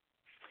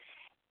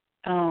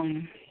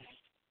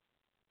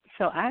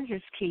 So I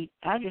just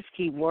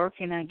keep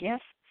working. I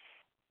guess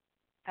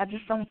I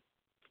just don't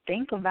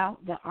think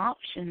about the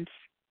options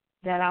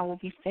that I will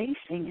be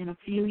facing in a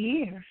few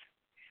years,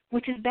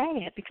 which is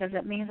bad because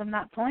that means I'm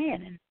not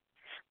planning.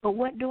 But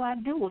what do?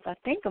 If I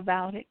think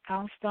about it,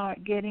 I'll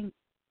start getting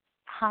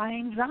high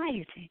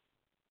anxiety.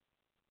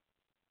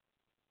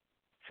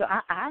 So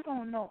I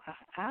don't know.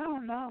 I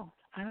don't know.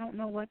 I don't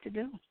know what to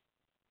do.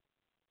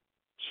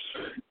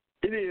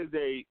 It is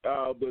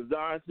a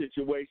bizarre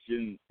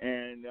situation,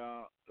 and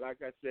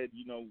like I said,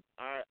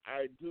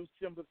 I do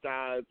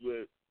sympathize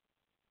with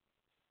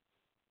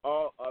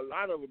a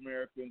lot of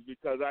Americans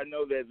because I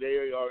know that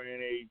they are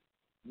in a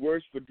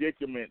worse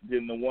predicament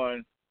than the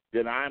one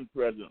that I'm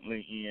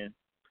presently in.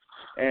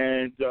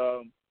 And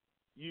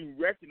you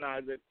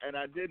recognize it, and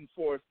I didn't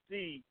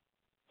foresee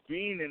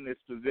being in this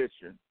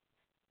position.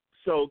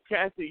 So,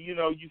 Kathy, you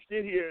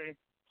sit here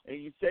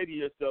and you say to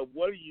yourself,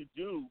 what do you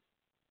do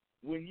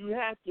when you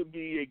have to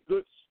be a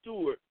good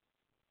steward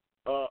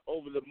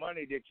over the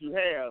money that you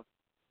have?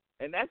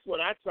 And that's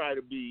what I try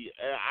to be.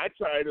 I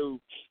try to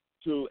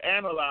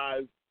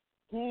analyze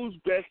whose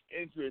best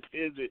interest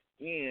is it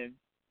in,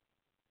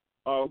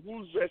 or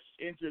whose best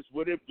interest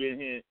would it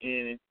be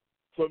in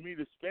for me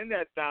to spend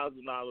that $1,000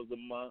 a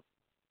month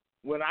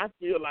when I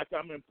feel like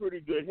I'm in pretty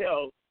good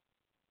health,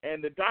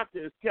 and the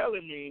doctor is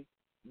telling me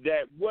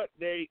that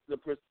the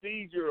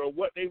procedure or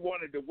what they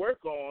wanted to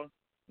work on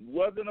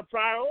wasn't a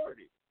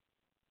priority.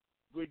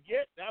 But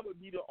yet that would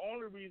be the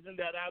only reason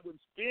that I would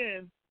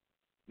spend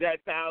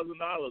that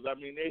 $1,000. I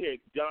mean, they had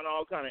done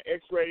all kind of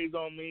X-rays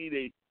on me.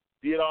 They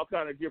did all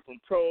kind of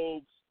different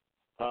probes.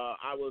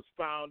 I was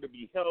found to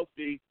be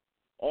healthy,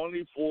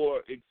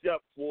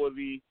 except for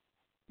the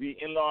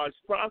enlarged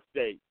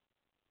prostate.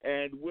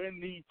 And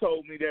when he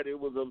told me that it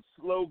was a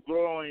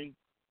slow-growing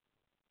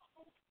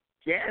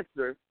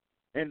cancer,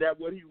 and that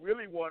what he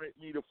really wanted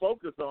me to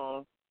focus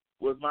on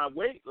was my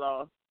weight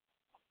loss,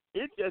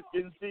 it just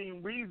didn't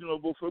seem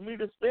reasonable for me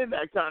to spend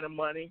that kind of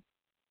money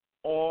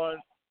on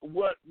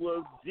what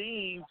was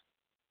deemed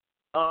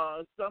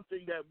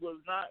something that was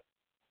not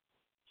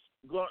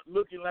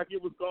looking like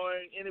it was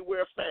going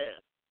anywhere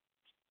fast.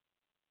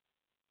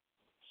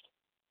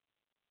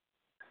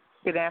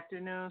 Good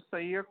afternoon. So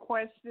your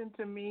question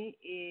to me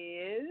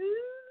is,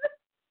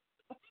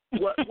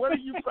 what do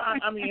you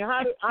find? I mean,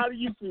 how do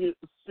you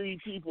see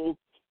people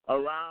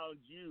around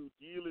you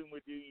dealing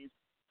with these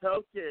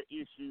healthcare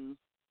issues,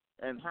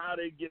 and how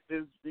they get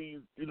this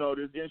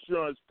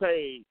insurance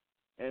paid,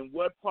 and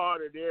what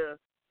part of their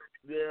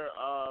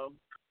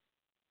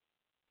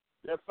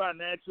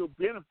financial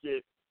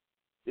benefit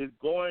is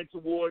going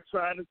toward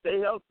trying to stay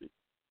healthy?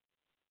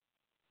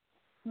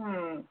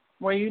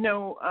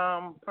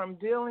 Well, from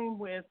dealing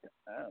with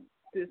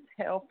this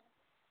health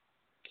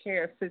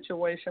care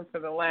situation for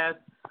the last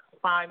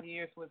 5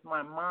 years with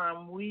my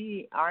mom,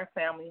 our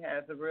family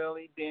has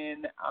really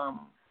been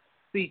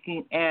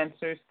seeking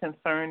answers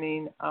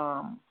concerning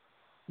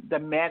the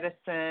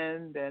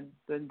medicine,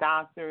 the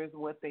doctors,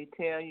 what they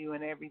tell you,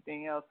 and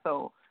everything else.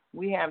 So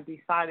we have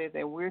decided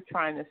that we're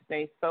trying to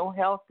stay so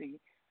healthy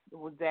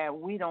that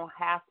we don't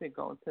have to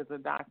go to the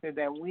doctor,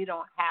 that we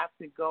don't have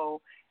to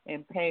go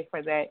and pay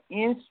for that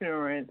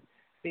insurance,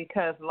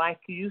 because like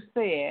you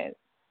said,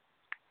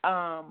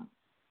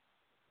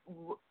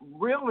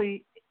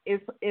 really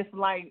it's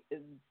like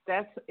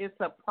it's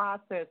a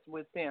process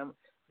with them.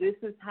 This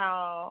is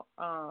how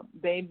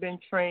they've been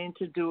trained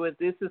to do it.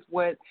 This is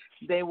what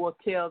they will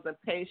tell the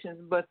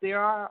patients, but there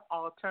are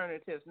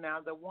alternatives. Now,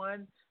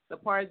 the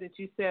part that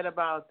you said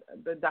about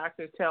the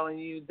doctor telling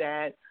you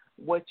that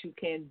what you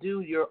can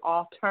do, your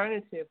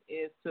alternative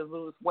is to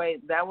lose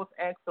weight, that was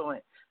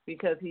excellent,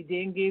 because he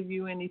didn't give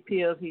you any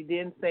pills. He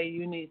didn't say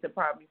you need to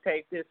probably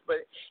take this,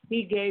 but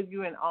he gave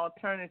you an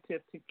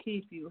alternative to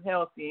keep you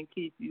healthy and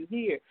keep you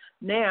here.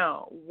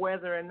 Now,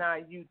 whether or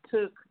not you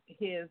took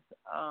his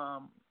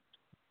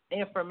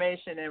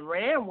information and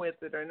ran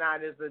with it or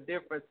not is a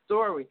different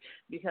story,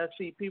 because,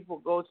 see, people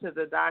go to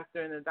the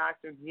doctor and the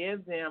doctor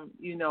gives them,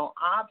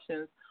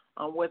 options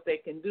on what they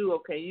can do.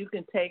 Okay, you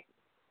can take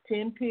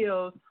 10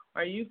 pills,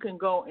 or you can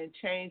go and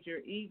change your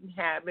eating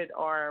habit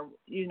or,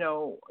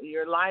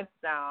 your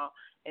lifestyle,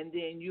 and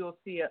then you'll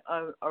see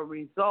a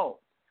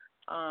result.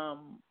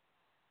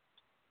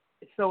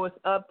 So it's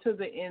up to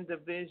the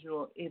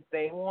individual if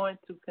they want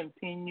to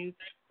continue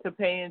to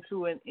pay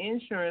into an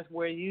insurance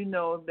where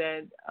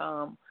that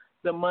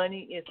the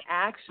money is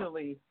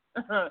actually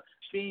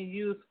being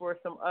used for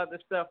some other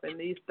stuff, and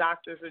these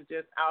doctors are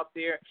just out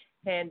there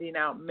handing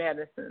out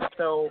medicine.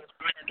 So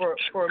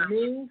for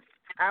me,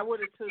 I would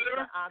have took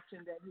the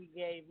option that he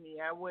gave me.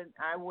 I wouldn't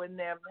have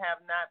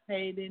not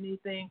paid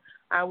anything.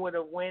 I would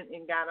have went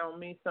and got on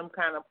me some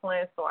kind of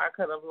plan so I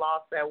could have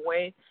lost that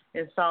weight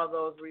and saw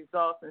those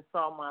results and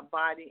saw my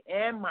body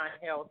and my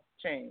health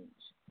change.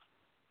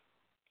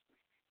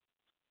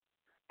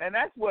 And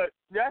that's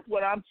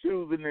what I'm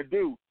choosing to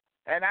do.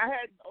 And I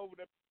hadn't, over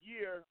the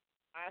year,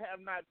 I have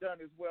not done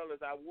as well as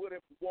I would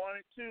have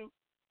wanted to.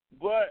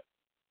 But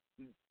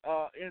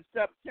in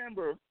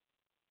September,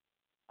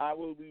 I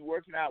will be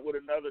working out with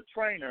another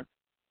trainer.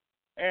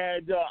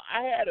 And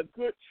I had a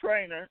good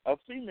trainer, a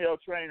female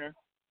trainer,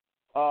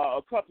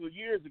 a couple of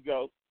years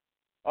ago,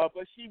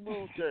 but she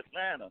moved to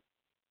Atlanta.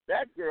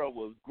 That girl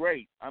was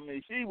great. I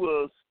mean, she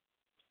was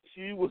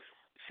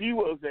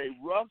a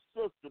rough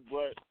sister,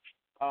 but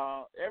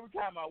every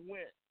time I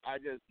went, I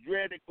just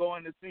dreaded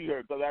going to see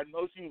her because I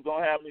know she was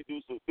going to have me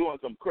doing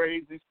some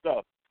crazy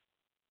stuff.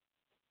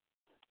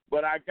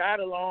 But I got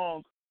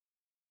along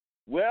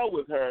well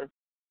with her,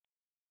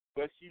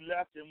 but she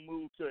left and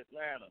moved to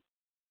Atlanta.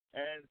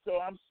 And so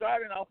I'm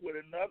starting off with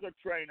another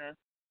trainer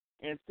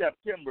in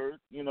September.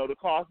 The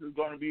cost is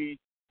going to be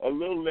a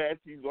little less.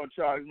 He's going to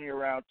charge me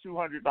around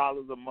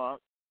 $200 a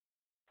month.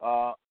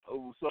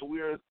 So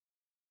we're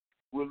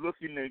we're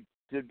looking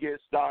to get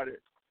started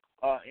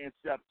in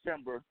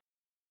September.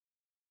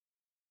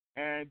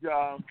 And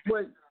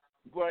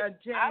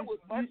but James, I would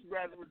much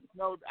rather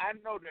know. I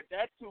know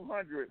that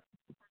 200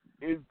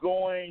 is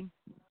going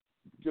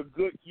to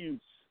good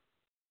use.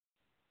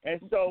 And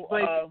so,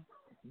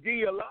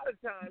 D, a lot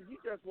of times you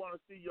just want to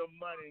see your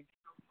money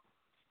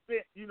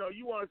spent. You know,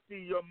 you want to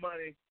see your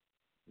money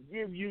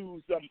give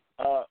you some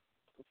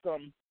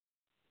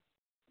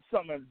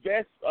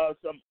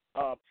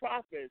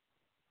profits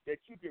that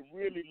you can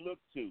really look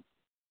to.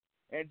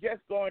 And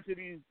just going to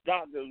these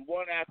doctors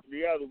one after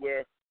the other,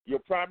 where your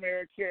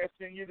primary care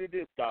send you to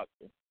this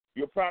doctor,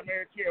 your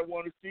primary care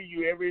want to see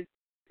you every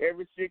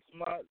 6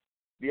 months.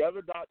 The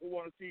other doctor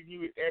want to see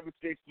you every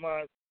 6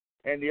 months.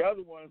 And the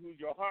other one, who's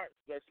your heart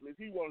specialist,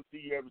 he wants to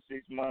see you every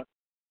 6 months.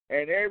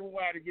 And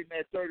everybody getting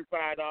that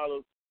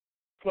 $35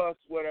 plus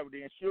whatever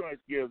the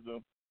insurance gives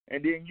them.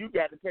 And then you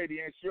got to pay the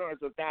insurance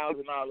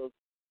 $1,000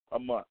 a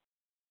month.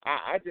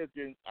 I just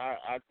didn't.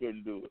 I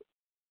couldn't do it.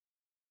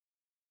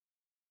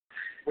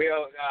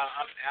 Well,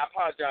 I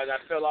apologize. I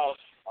fell off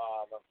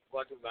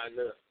going through my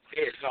little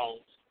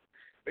headphones.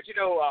 But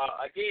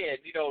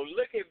again,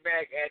 looking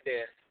back at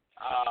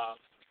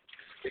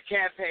the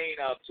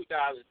campaign of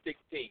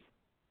 2016.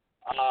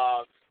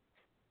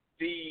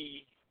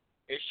 The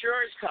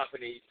insurance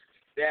companies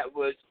that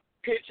was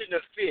pitching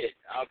the fit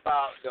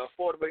about the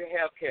Affordable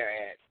Health Care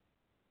Act,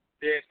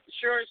 the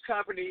insurance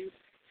companies,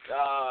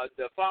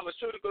 the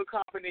pharmaceutical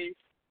companies,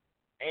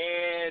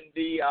 and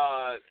the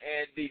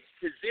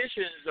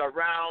physicians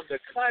around the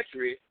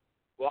country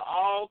were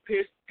all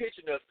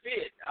pitching a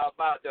fit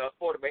about the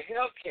Affordable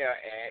Health Care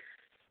Act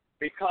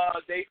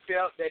because they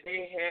felt that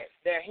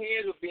their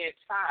hands were being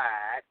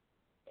tied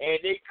and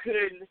they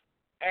couldn't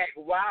act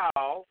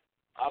wild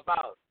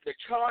about the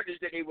charges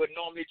that they would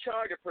normally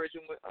charge a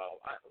person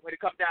when it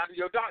comes down to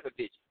your doctor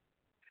visit.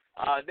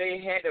 They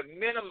had to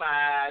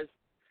minimize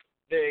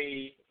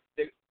the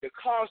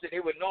cost that they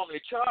would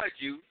normally charge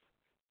you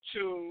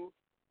to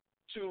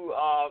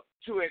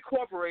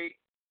incorporate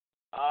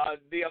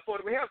the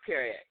Affordable Health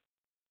Care Act.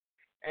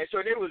 And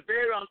so they was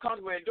very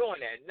uncomfortable in doing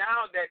that.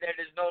 Now that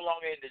is no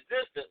longer in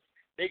existence,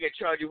 they can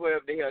charge you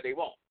whatever the hell they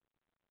want.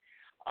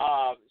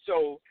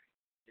 So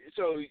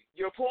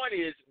your point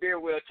is very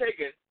well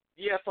taken.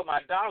 Yeah, for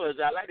my dollars,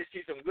 I like to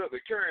see some good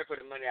return for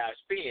the money I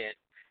spend,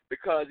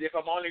 because if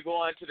I'm only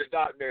going to the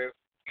doctor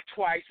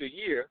twice a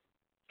year,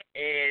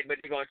 but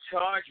they're going to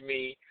charge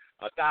me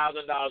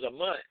 $1,000 a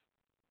month,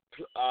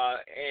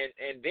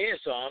 and then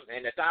some,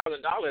 and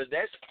 $1,000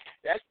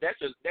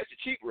 that's a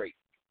cheap rate.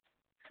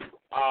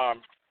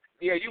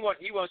 Yeah, you want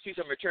to see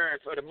some return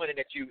for the money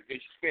that you're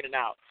spending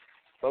out,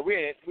 but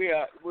we're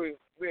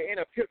in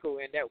a pickle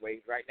in that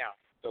way right now.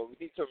 So we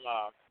need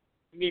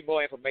we need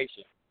more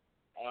information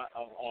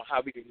on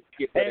how we can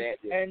get better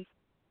at this.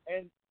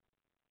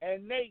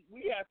 And Nate,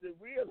 we have to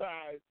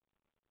realize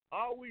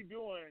all we're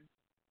doing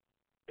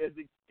is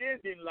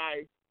extending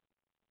life,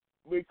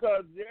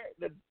 because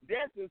the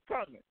death is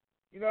coming.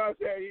 You know what I'm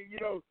saying? You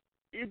know,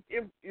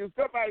 if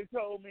somebody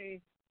told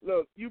me,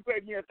 look, you pay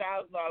me $1,000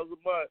 a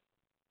month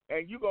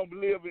and you're gonna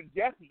live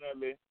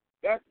indefinitely,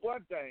 that's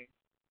one thing.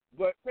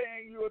 But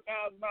paying you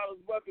 $1,000 a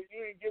month and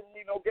you ain't giving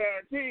me no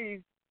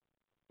guarantees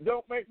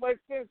don't make much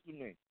sense to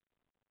me.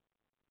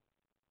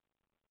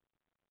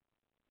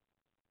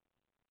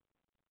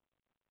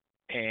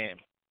 And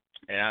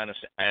I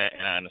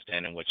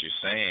understand what you're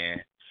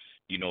saying.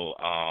 You know,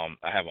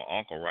 I have an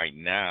uncle right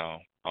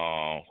now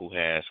who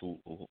I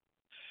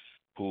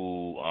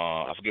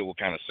forget what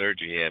kind of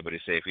surgery he had, but he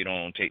said if he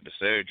don't take the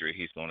surgery,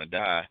 he's going to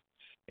die.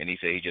 And he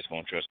said he's just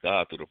going to trust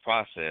God through the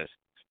process,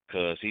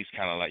 because he's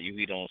kind of like you.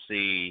 He don't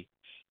see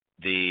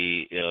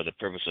the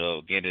purpose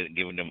of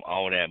giving them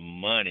all that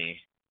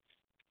money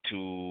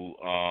to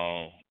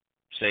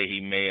say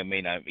he may or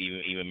may not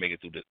even make it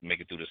through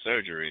the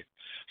surgery.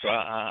 So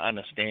I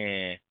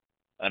understand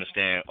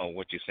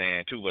what you're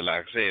saying too. But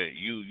like I said,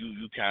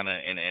 you kind of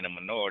in a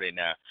minority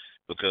now,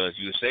 because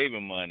you're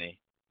saving money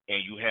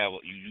and you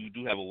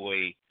do have a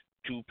way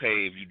to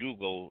pay if you do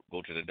go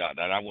to the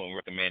doctor. And I wouldn't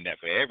recommend that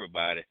for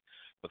everybody,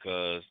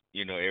 because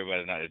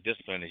everybody's not as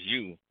disciplined as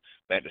you.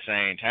 But at the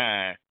same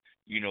time,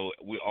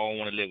 we all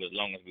want to live as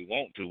long as we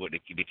want to. But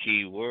the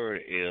key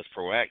word is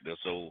proactive.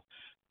 So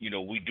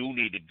we do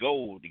need to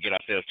go to get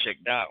ourselves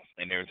checked out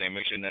and everything.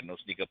 Make sure nothing will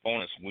sneak up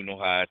on us. We know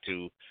how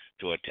to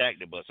attack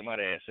it. But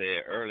somebody had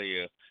said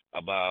earlier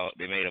about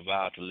they made a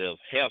vow to live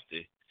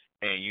healthy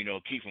and,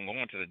 keep from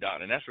going to the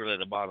doctor. And that's really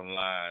the bottom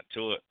line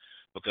to it,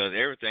 because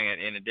everything at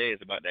the end of the day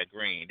is about that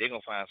green. They're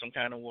going to find some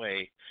kind of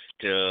way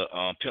to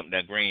pimp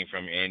that green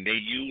from you. And they're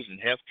using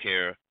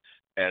healthcare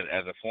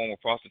as a form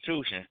of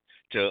prostitution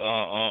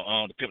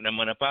to pimp that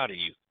money up out of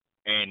you.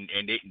 And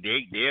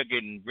they're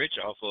getting rich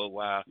off of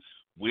while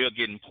we're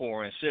getting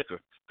poorer and sicker.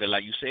 Because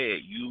like you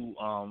said,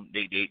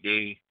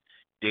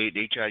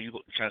 they trying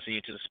to send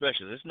you to the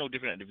specialist. It's no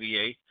different at the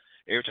VA.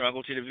 Every time I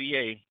go to the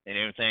VA and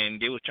everything,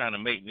 they were trying to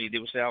make me. They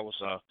would say I was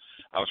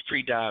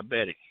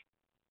pre-diabetic.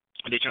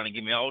 They're trying to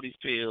give me all these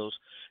pills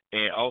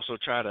and also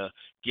try to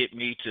get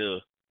me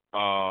to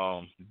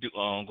go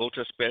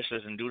to a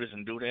specialist and do this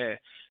and do that.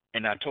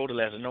 And I told her,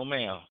 I said, no,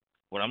 ma'am.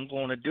 What I'm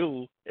going to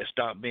do is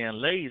stop being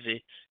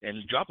lazy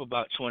and drop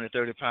about 20,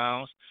 30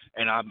 pounds,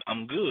 and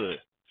I'm good.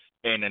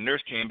 And the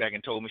nurse came back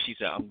and told me, she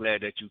said, I'm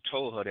glad that you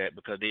told her that,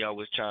 because they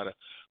always try to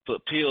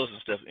put pills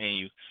and stuff in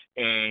you.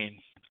 And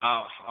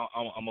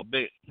I'm a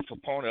big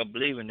proponent of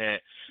believing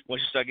that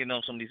once you start getting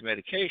on some of these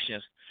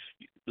medications,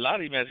 a lot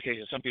of these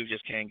medications, some people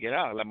just can't get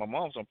out. Like my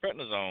mom's on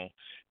prednisone,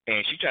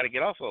 and she tried to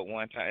get off of it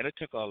one time, and it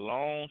took her a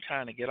long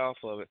time to get off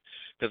of it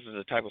because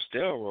it's a type of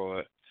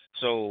steroid.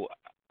 So,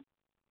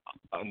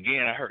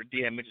 again, I heard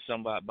D had mentioned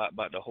something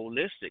about the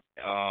holistic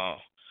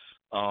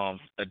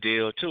a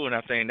deal too, and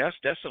I think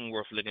that's something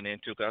worth looking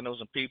into, because I know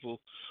some people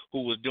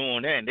who was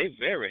doing that, and they're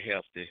very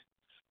healthy.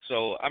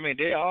 So, I mean,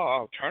 there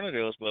are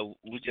alternatives, but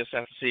we just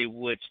have to see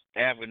which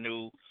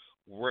avenue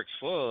works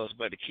for us.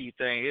 But the key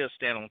thing is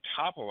staying on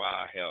top of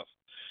our health.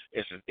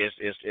 It's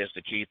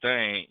the key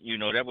thing. You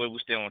know, that way we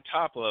stay on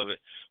top of it.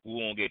 We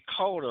won't get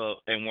caught up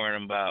and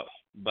worrying about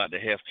the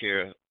health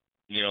care.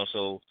 You know,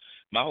 so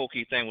my whole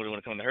key thing when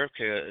it comes to health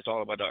care, it's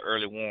all about the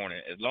early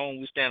warning. As long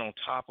as we stand on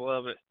top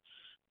of it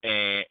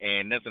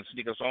and nothing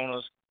sneaks us on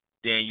us,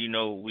 then, you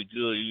know, we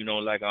good. You know,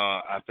 like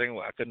I think,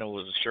 I couldn't know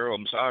it was Cheryl or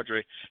Ms.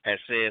 Audrey had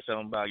said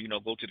something about, you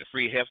know, go to the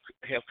free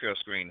healthcare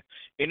screening.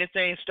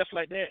 Anything, stuff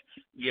like that,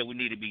 yeah, we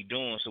need to be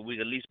doing, so we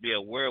at least be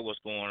aware of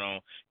what's going on.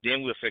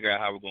 Then we'll figure out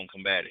how we're going to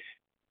combat it.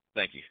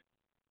 Thank you.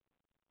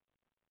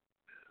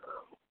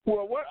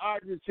 Well, what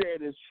Audrey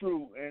said is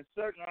true, and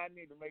certainly I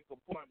need to make an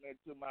appointment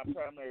to my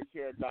primary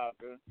care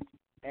doctor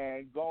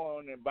and go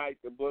on and bite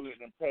the bullet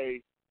and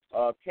pay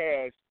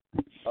cash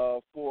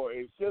for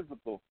a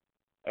physical.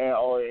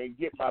 And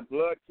get my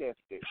blood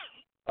tested.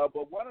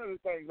 But one of the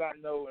things I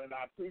know and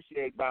I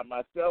appreciate about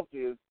myself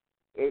is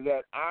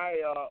that I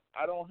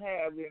don't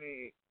have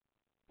any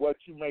what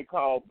you may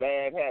call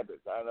bad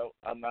habits.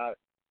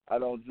 I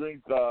don't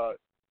drink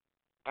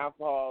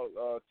alcohol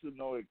to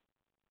no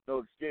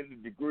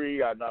extended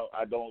degree. I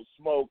don't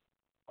smoke.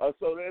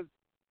 So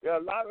there are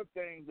a lot of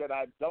things that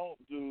I don't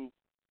do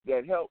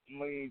that help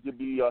me to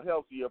be a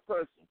healthier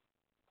person.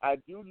 I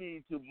do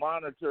need to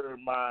monitor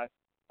my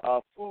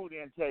food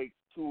intake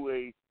to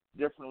a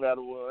different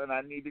level, and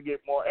I need to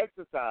get more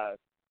exercise.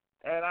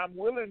 And I'm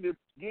willing,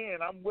 you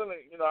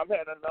know, I've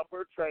had a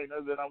number of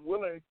trainers, and I'm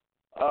willing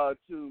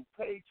to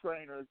pay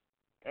trainers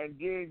and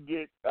then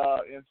get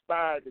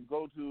inspired to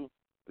go to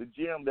the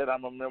gym that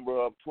I'm a member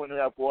of,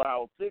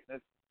 24-hour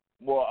fitness,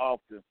 more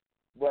often.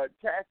 But,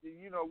 Kathy,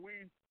 you know,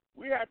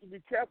 we have to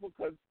be careful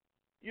because,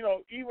 you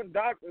know, even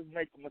doctors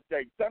make a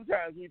mistake.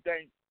 Sometimes we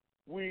think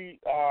we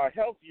are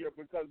healthier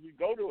because we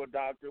go to a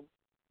doctor,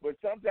 but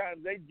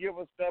sometimes they give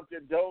us stuff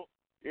that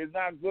is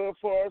not good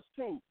for us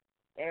too.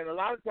 And a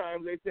lot of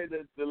times they say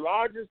that the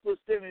largest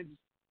percentage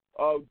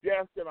of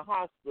deaths in a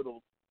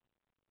hospital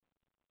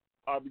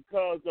are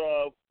because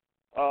of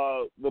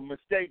the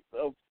mistakes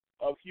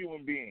of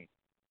human beings.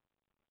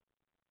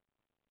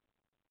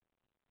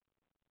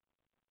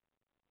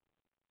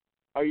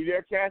 Are you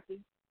there, Kathy?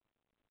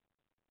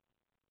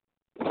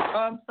 Oh,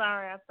 I'm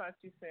sorry. I thought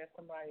you said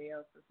somebody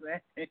else's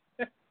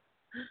name.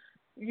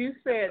 You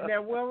said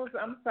now.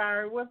 I'm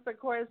sorry. What's the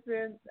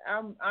question?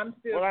 I'm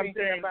still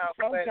thinking about.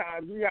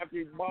 Sometimes we have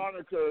to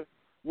monitor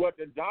what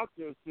the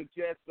doctors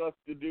suggest us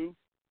to do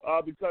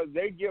because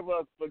they give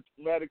us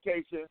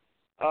medication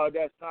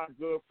that's not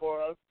good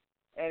for us,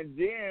 and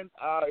then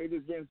it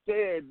has been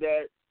said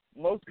that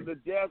most of the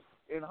deaths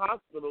in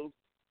hospitals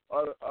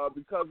are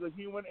because of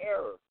human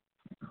error.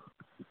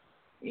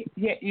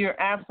 Yeah, you're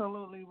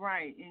absolutely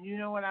right. And you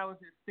know what I was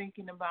just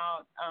thinking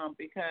about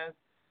because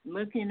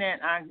looking at,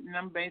 and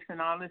I'm basing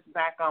all this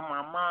back on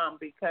my mom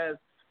because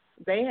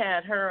they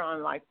had her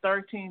on like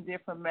 13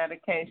 different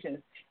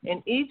medications,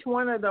 and each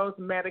one of those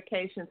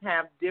medications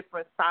have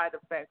different side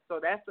effects. So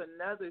that's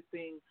another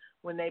thing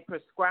when they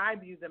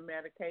prescribe you the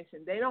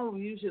medication. They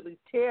don't usually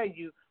tell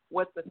you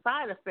what the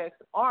side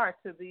effects are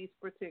to these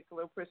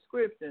particular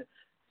prescriptions.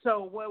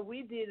 So what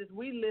we did is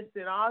we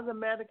listed all the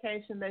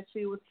medication that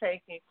she was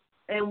taking,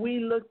 and we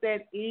looked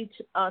at each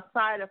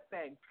side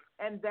effect.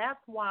 And that's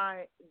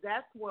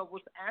what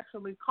was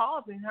actually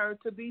causing her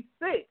to be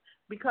sick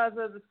because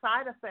of the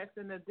side effects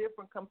and the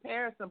different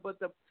comparison. But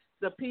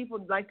the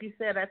people, like you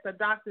said, at the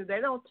doctor, they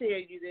don't tell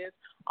you this.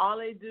 All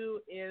they do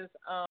is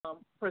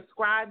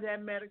prescribe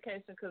that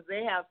medication because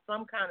they have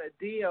some kind of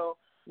deal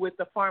with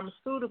the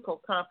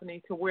pharmaceutical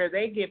company to where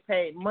they get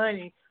paid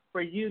money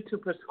for you to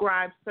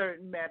prescribe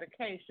certain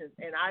medications.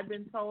 And I've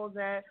been told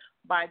that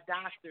by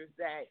doctors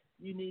that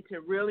you need to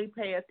really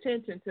pay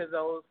attention to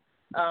those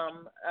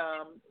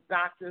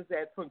doctors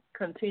that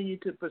continue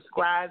to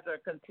prescribe or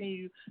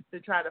continue to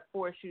try to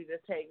force you to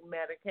take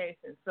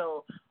medication.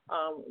 So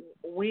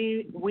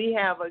we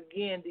have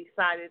again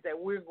decided that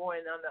we're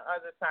going on the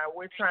other side.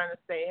 We're trying to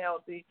stay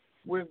healthy.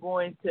 We're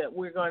going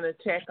to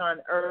check on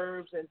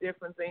herbs and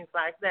different things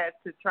like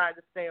that to try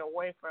to stay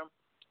away from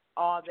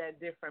all that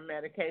different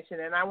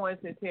medication. And I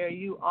wanted to tell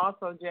you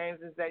also, James,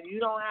 is that you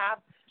don't have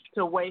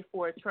to wait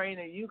for a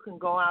trainer. You can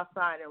go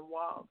outside and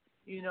walk.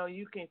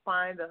 you can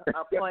find a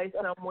place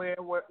somewhere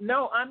where.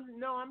 No, I'm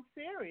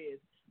serious,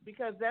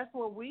 because that's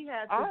what we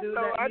have to do.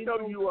 I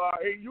know you are,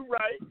 and you're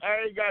right.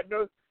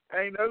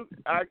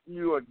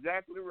 You're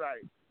exactly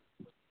right.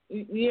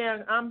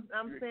 Yeah, I'm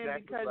saying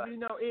exactly because right.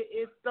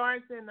 It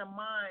starts in the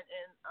mind,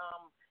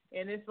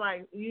 and it's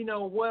like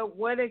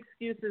what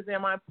excuses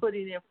am I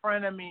putting in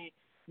front of me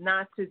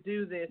not to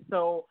do this?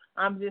 So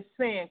I'm just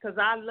saying, because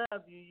I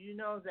love you, you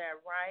know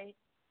that, right?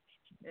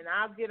 And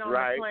I'll get on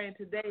the plane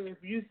today.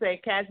 If you say,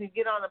 Cassie,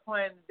 get on the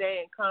plane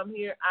today and come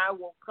here, I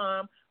will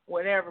come.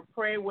 Whatever,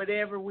 pray,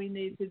 whatever we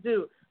need to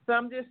do. So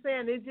I'm just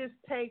saying, it just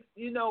takes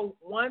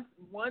one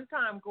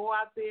time, go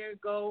out there,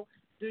 go.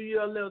 Do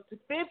you a little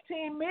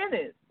 15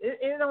 minutes?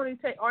 It only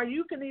takes, or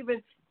you can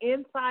even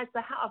inside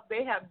the house.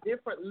 They have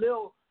different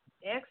little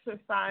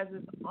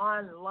exercises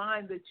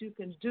online that you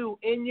can do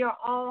in your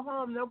own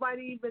home.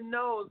 Nobody even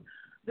knows.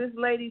 This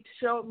lady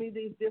showed me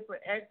these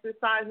different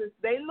exercises.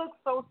 They look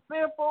so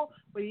simple,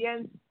 but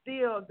yet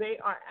still they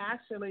are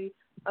actually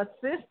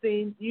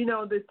assisting,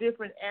 the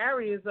different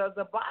areas of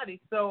the body.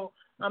 So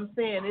I'm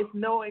saying it's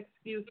no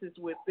excuses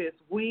with this.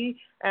 We,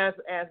 as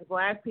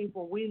Black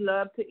people, we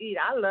love to eat.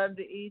 I love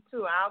to eat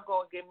too. I'll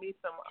go and get me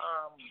some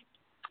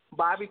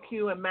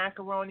barbecue and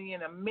macaroni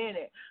in a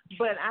minute.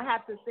 But I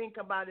have to think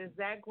about, is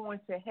that going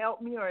to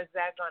help me or is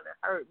that going to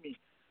hurt me?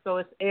 So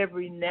it's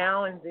every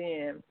now and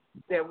then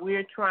that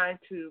we're trying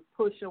to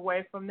push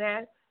away from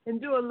that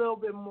and do a little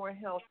bit more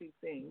healthy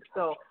things.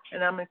 So,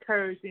 and I'm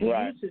encouraging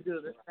you to do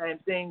the same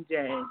thing,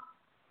 James.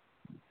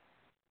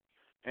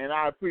 And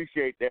I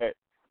appreciate that.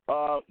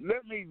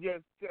 Let me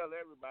just tell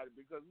everybody,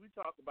 because we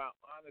talk about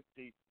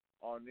honesty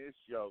on this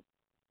show,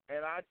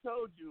 and I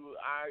told you,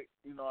 I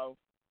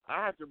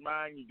have to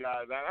remind you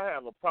guys that I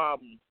have a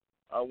problem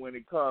when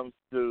it comes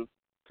to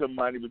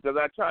money, because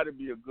I try to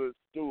be a good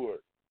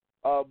steward.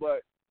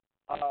 But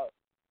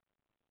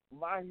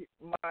my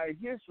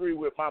history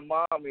with my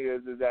mom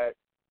is that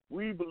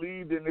we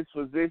believed in this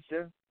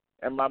physician,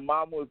 and my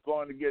mom was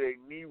going to get a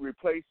knee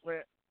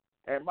replacement,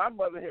 and my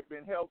mother had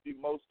been healthy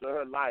most of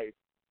her life.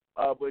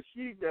 But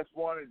she just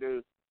wanted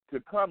to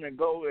come and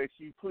go as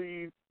she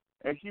pleased,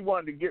 and she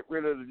wanted to get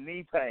rid of the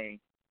knee pain.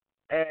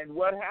 And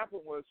what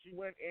happened was she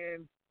went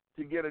in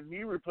to get a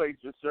knee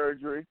replacement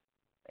surgery,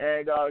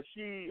 and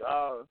she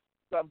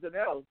something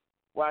else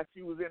while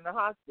she was in the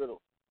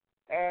hospital.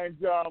 And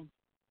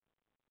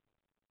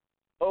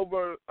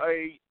over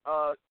a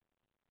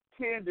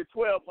 10 to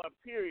 12-month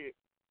period,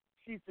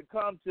 she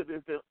succumbed to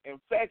this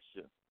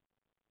infection.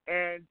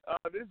 And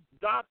this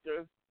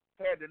doctor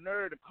had the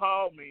nerve to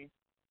call me,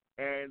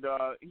 and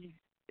he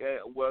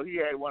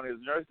had one of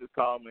his nurses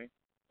call me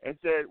and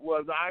said,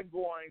 was I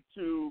going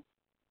to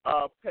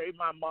pay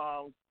my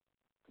mom's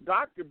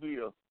doctor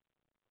bill?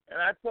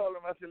 And I told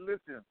him, I said,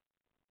 listen,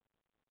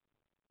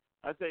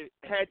 I said,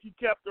 had you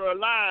kept her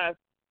alive,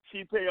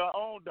 she'd pay her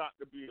own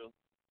doctor bill.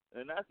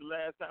 And that's the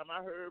last time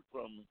I heard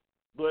from her.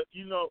 But,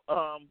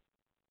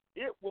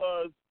 it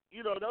was,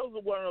 those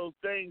are one of those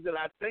things that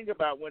I think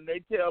about when they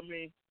tell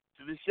me,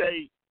 to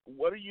DeShay,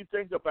 what do you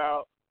think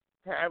about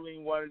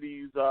having one of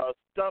these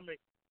stomach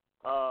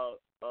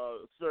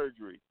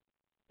surgery?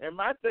 And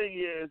my thing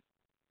is,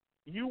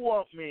 you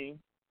want me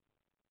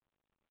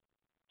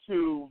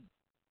to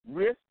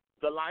risk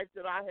the life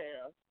that I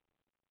have,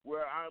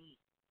 where I'm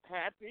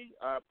happy,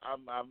 I'm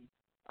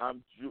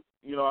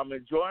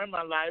enjoying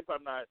my life,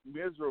 I'm not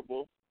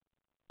miserable,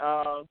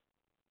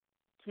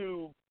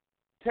 to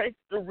take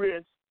the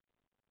risk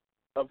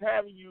of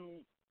having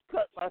you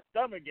cut my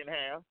stomach in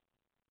half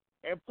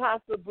and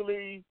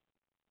possibly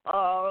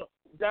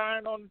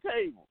dying on the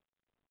table.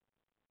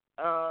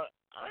 I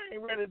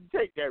ain't ready to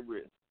take that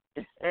risk.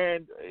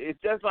 And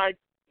it's just like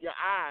your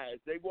eyes.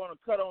 They want to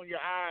cut on your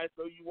eyes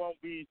so you won't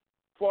be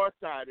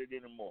farsighted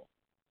anymore.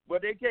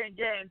 But they can't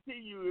guarantee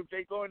you, if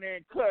they go in there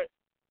and cut,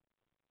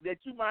 that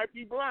you might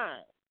be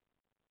blind.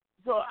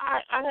 So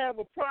I have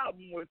a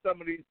problem with some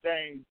of these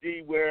things,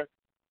 D, where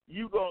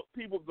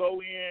people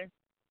go in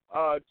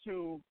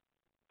to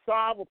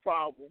solve a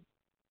problem,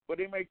 but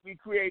they may be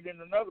creating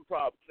another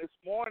problem. This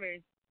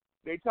morning,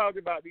 they talked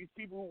about these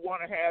people who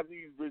want to have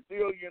these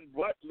Brazilian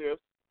butt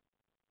lifts,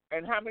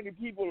 and how many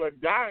people are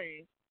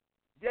dying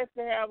just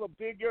to have a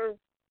bigger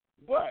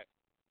butt.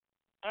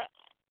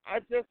 I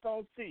just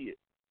don't see it,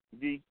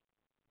 D.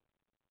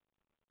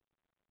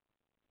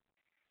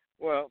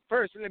 Well,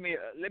 first, let me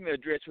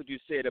address what you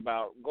said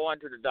about going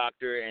to the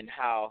doctor and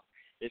how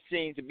it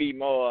seems to be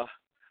more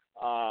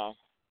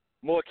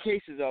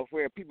cases of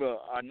where people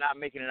are not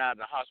making it out of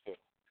the hospital.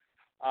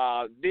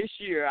 This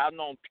year, I've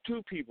known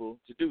two people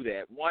to do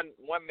that. One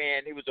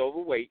man, he was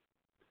overweight,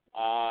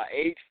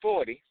 age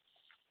 40,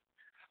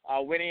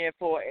 went in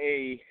for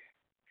a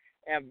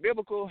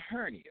umbilical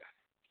hernia,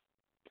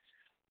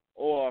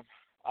 or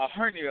a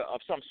hernia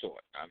of some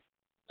sort.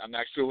 I'm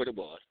not sure what it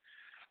was.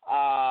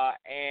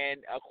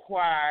 And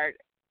acquired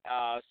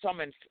an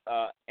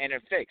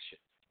infection,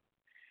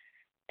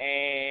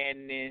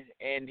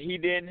 and he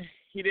didn't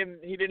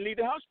leave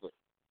the hospital.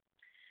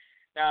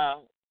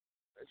 Now,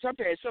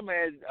 sometimes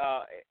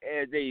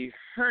as a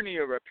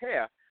hernia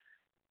repair,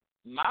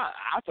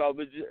 I thought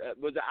was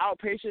an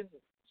outpatient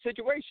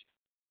situation.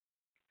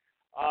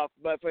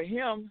 But for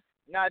him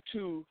not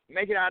to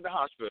make it out of the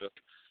hospital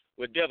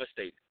was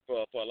devastating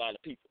for a lot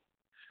of people.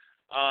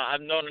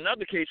 I've known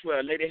another case where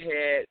a lady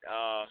had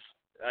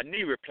a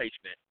knee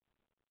replacement,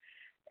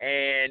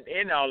 and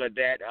in all of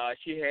that,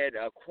 she had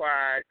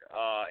acquired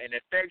an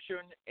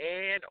infection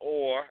and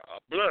or a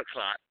blood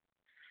clot,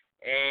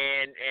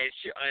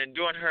 and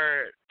during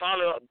her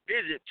follow-up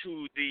visit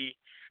to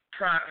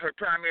her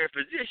primary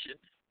physician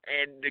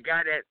and the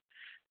guy that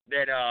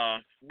did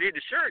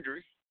the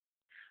surgery,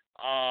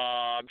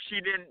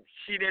 she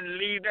didn't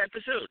leave that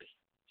facility.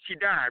 She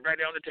died right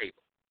there on the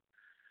table.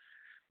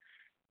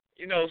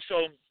 You know,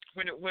 so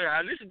when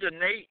I listened to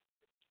Nate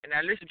and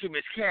I listened to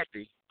Miss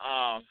Kathy,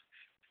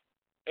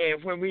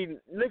 and when we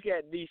look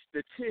at these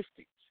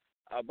statistics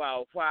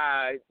about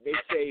why they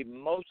say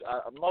most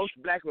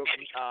Black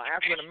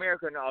African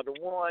American are the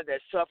ones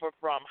that suffer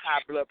from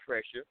high blood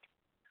pressure,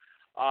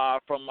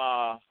 from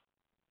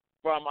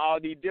all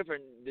these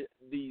different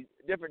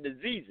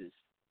diseases,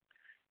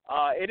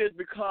 it is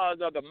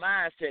because of the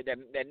mindset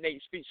that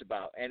Nate speaks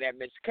about and that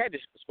Miss Kathy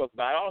spoke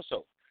about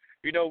also.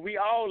 You know, we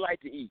all like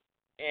to eat,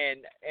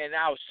 and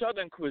our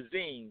Southern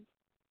cuisine,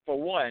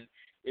 for one,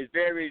 is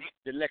very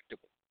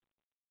delectable.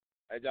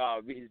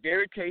 It's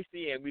very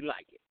tasty, and we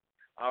like it.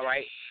 All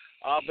right,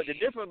 but the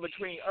difference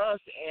between us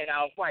and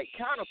our white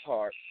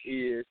counterparts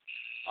is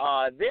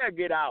they'll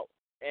get out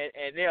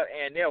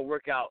and they'll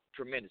work out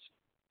tremendously.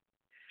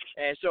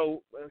 And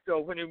so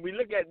when we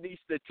look at these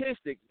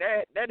statistics,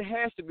 that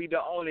has to be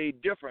the only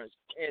difference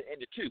in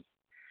the two.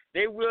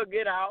 They will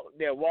get out,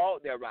 they'll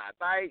walk, they'll ride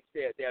bikes,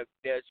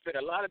 they'll spend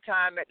a lot of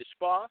time at the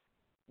spa.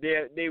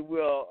 They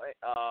will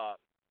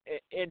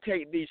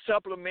intake these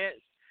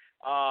supplements.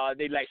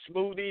 They like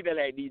smoothies. They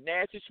like these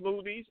nasty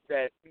smoothies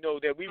that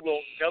that we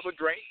will never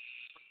drink.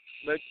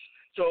 But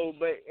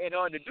in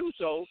order to do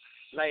so,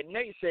 like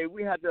Nate said,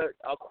 we have to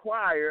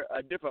acquire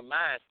a different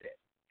mindset.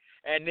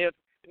 And if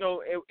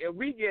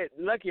we get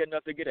lucky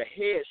enough to get a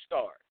head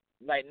start,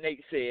 like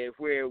Nate said,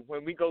 where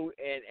when we go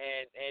and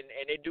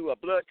they do a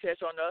blood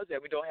test on us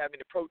and we don't have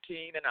any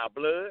protein in our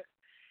blood,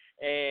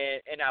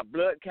 and our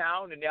blood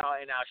count and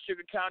our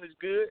sugar count is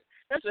good,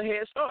 that's a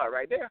head start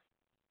right there.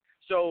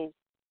 So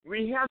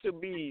we have to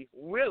be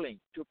willing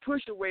to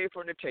push away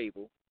from the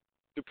table,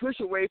 to push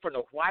away from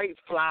the white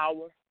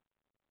flour,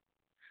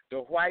 the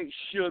white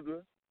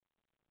sugar,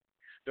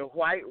 the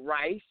white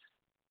rice,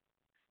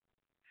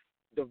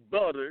 the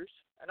butters,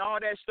 and all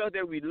that stuff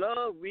that we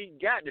love. We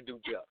got to do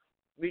better.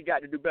 We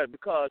got to do better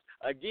because,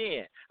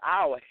 again,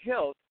 our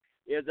health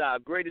is our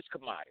greatest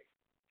commodity.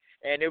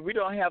 And if we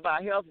don't have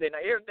our health, then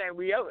all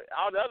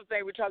the other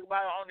things we talk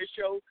about on this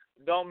show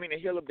don't mean a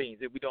hill of beans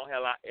if we don't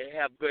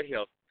have good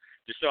health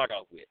to start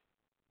off with.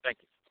 Thank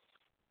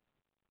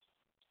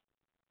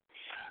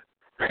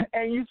you.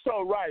 And you're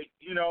so right.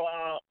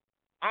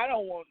 I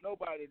don't want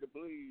nobody to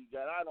believe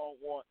that I don't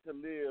want to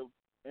live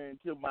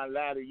into my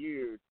latter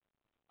years.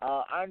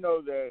 I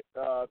know that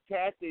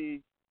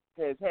Kathy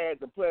has had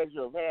the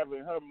pleasure of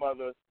having her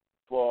mother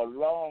for a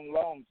long,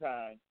 long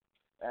time.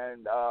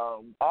 And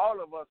all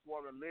of us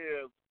want to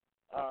live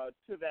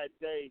to that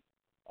day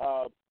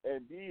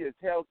and be as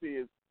healthy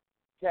as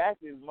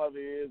Kathy's mother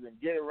is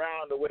and get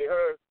around the way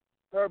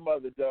her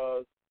mother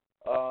does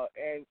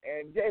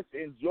and just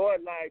enjoy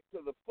life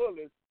to the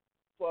fullest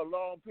for a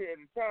long period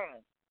of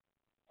time.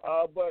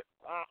 But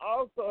I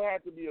also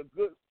have to be a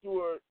good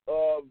steward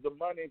of the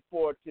money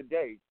for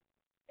today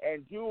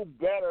and do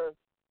better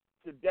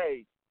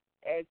today.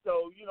 And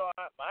so,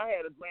 I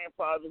had a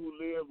grandfather who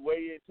lived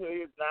way into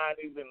his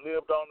 90s and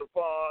lived on the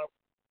farm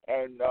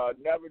and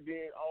never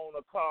did own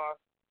a car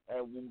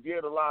and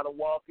did a lot of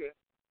walking.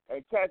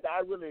 And, Kathy,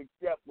 I really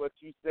accept what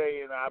you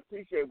say, and I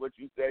appreciate what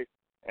you say.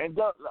 And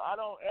I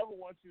don't ever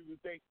want you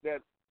to think that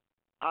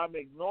I'm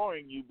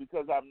ignoring you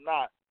because I'm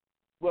not.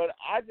 But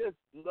I just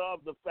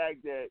love the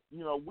fact that,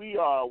 we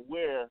are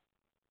aware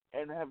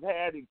and have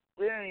had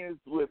experience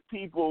with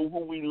people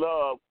who we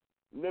love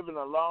living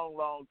a long,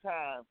 long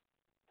time.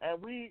 And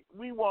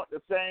we want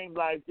the same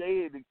life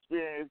they had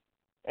experienced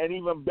and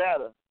even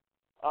better.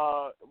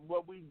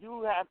 But we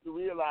do have to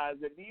realize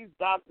that these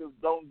doctors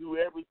don't do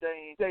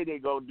everything they say they're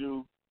going to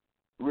do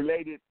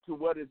related to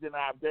what is in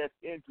our best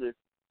interest.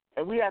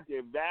 And we have to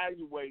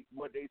evaluate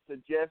what they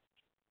suggest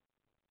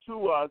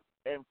to us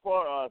and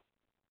for us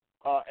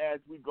as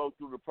we go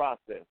through the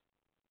process.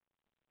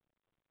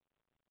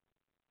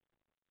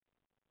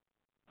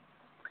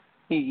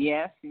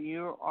 Yes,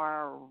 you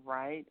are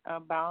right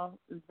about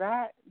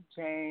that,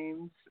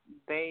 James.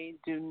 They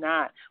do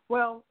not.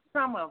 Well,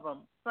 some of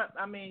them. But,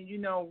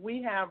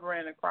 we have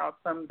ran across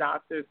some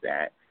doctors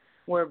that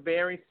were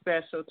very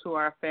special to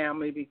our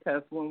family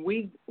because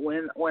when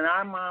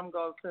our mom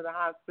goes to the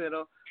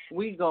hospital,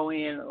 we go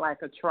in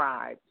like a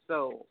tribe.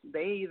 So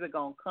they either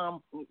going to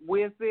come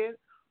with it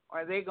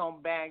or they're going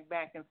to bag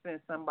back and send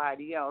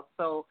somebody else.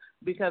 So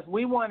because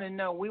we want to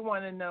know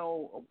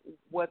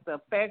what the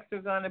effects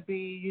are going to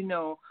be,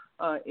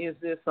 is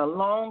this a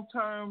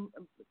long-term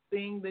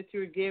thing that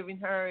you're giving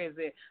her? Is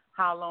it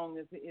how long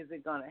is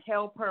it going to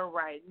help her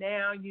right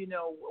now? You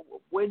know,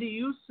 where do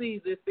you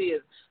see this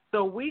is?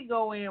 So we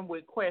go in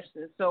with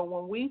questions. So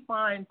when we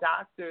find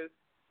doctors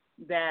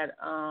that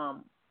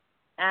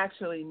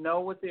actually know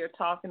what they're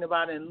talking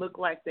about and look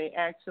like they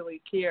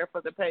actually care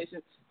for the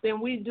patient, then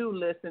we do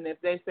listen. If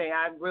they say,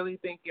 I really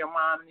think your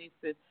mom needs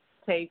to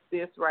take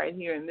this right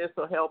here and this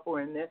will help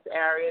her in this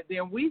area,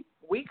 then we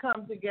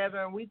come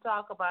together and we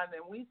talk about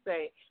it and we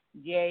say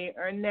yay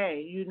or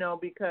nay, you know,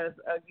 because,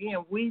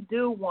 again, we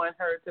do want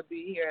her to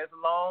be here as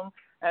long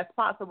as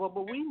possible,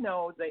 but we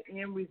know the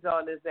end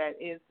result is that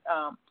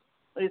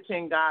it's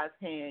in God's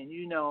hand,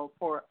 you know,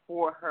 for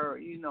her,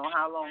 you know,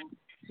 how long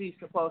she's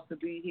supposed to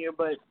be here.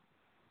 But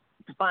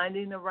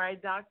finding the right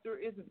doctor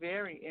is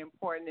very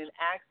important, and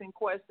asking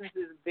questions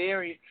is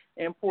very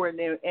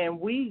important. And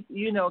we,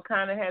 you know,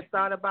 kind of had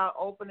thought about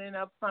opening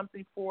up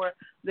something for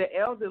the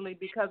elderly,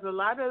 because a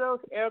lot of those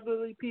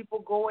elderly people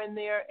go in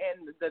there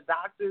and the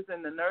doctors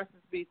and the nurses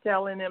be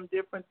telling them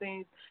different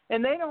things,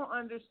 and they don't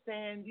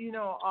understand, you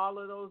know, all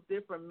of those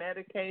different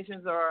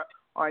medications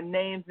or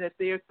names that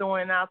they're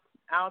throwing out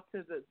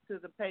to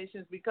the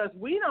patients, because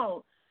we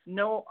don't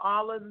know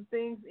all of the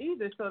things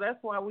either. So that's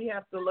why we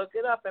have to look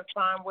it up and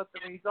find what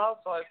the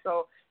results are.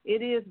 So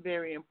it is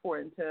very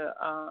important to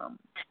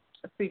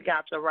seek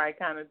out the right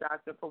kind of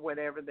doctor for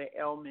whatever the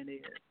ailment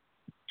is.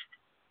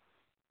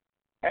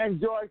 And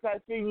Joyce, I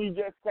think you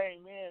just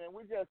came in, and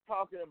we're just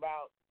talking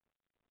about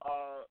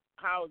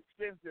how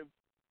expensive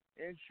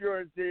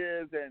insurance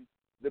is, and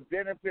the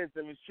benefits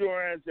of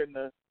insurance,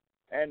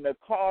 and the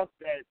cost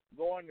that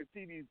going to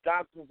see these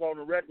doctors on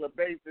a regular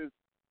basis.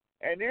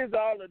 And is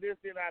all of this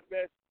in our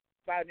best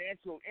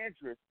financial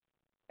interest?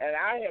 And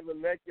I have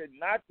elected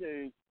not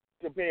to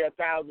pay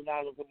 $1,000 a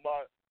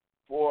month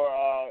for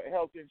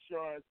health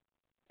insurance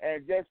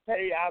and just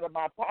pay out of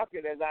my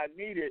pocket as I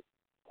need it,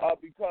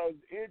 because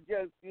it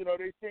just, you know,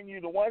 they send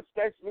you to one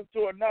specialist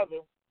to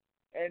another,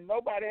 and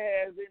nobody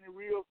has any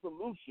real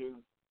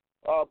solutions,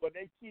 but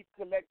they keep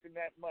collecting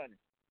that money.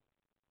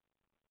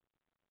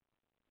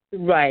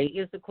 Right.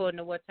 It's according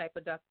to what type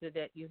of doctor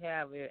that you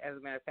have. As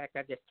a matter of fact,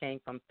 I just came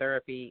from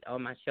therapy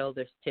on my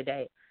shoulders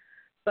today.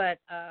 But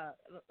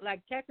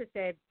like Texas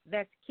said,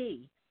 that's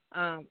key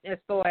as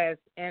far as,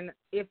 and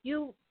if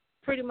you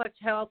pretty much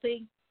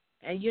healthy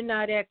and you're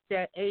not at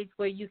that age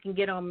where you can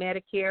get on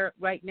Medicare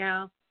right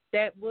now,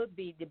 that would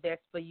be the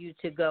best for you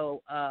to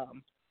go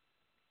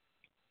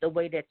the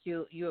way that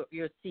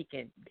you're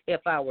seeking. If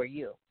I were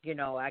you, you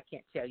know, I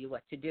can't tell you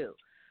what to do,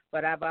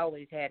 but I've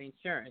always had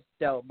insurance.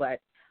 So,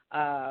 but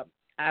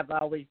I've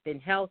always been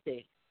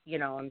healthy, you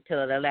know,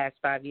 until the last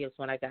 5 years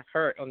when I got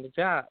hurt on the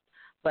job.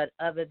 But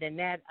other than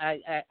that,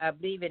 I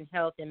believe in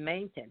health and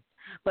maintenance.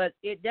 But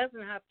it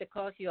doesn't have to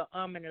cost you an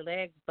arm and a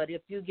leg. But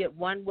if you get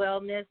one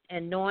wellness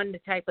and knowing the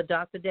type of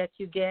doctor that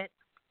you get,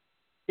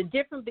 the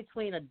difference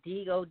between a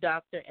DO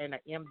doctor and an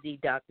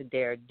MD doctor,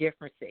 there are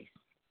differences.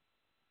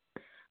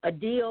 A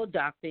DO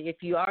doctor, if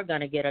you are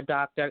going to get a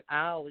doctor,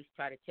 I always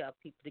try to tell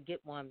people to get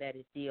one that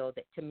is DO.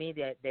 That, to me,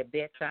 their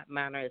bedside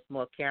manner is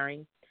more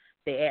caring.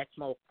 They ask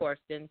more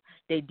questions.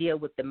 They deal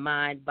with the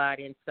mind,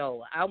 body, and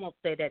soul. I won't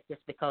say that just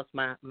because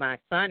my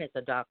son is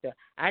a doctor.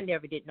 I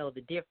never did know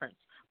the difference.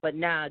 But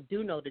now I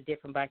do know the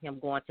difference by him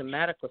going to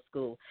medical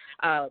school.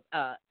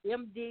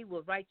 MD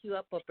will write you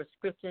up a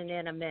prescription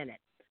in a minute.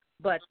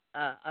 But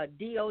a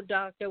DO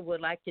doctor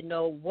would like to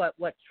know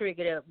what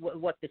triggered it,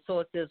 what the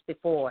source is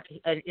before.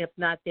 And if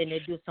not, then they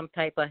do some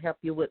type of help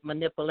you with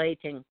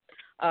manipulating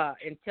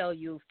and tell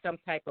you some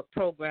type of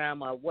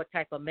program or what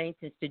type of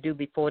maintenance to do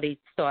before they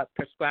start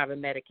prescribing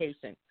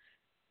medication.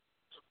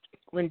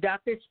 When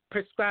doctors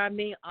prescribe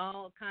me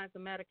all kinds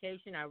of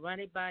medication, I run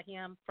it by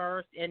him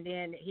first, and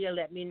then he'll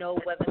let me know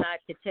whether or not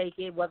to take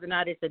it, whether or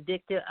not it's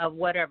addictive or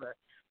whatever.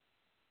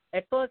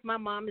 As far as my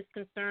mom is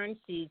concerned,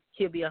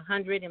 she'll be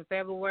 100 in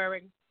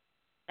February.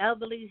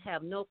 Elderly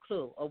have no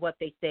clue of what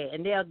they say,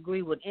 and they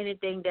agree with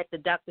anything that the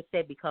doctor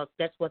said because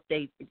that's what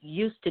they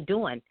used to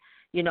doing,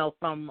 you know,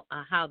 from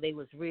how they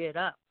was reared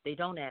up. They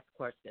don't ask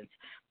questions.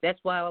 That's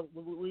why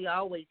we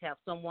always have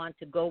someone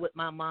to go with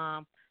my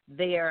mom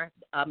there,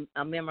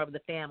 a member of the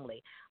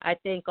family. I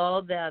think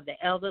all the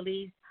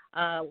elderly,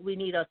 we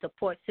need a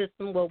support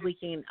system where we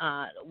can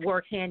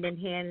work hand in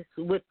hand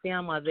with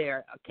them or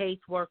their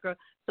caseworker,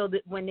 so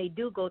that when they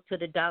do go to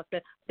the doctor,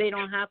 they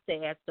don't have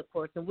to ask the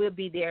question. We'll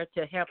be there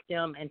to help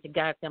them and to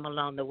guide them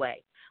along the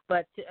way.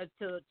 But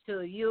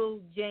to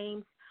you,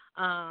 James,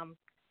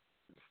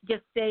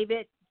 just save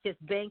it,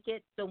 just bank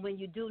it, so when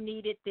you do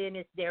need it, then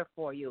it's there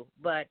for you.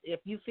 But if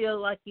you feel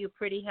like you're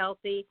pretty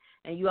healthy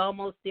and you're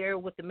almost there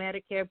with the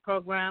Medicare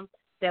program,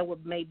 that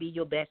would maybe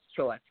your best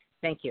choice.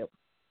 Thank you.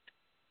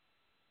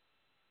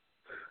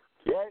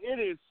 Yeah, it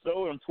is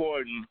so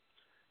important.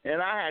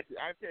 And I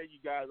tell you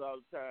guys all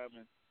the time,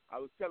 and I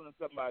was telling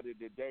somebody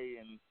today,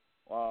 and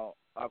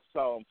I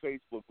saw on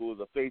Facebook, who was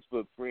a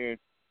Facebook friend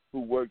who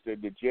worked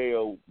at the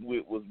jail,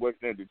 was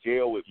working at the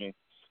jail with me.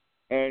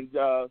 And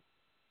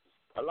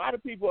a lot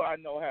of people I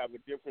know have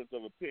a difference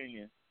of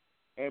opinion.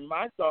 And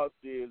my thoughts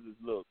is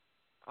look,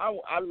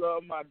 I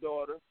love my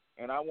daughter,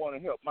 and I want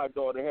to help my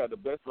daughter have the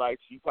best life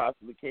she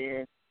possibly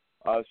can.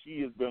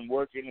 She has been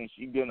working, and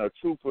she's been a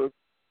trooper,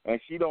 and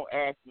she don't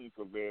ask me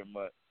for very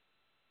much.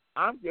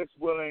 I'm just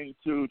willing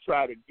to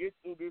try to get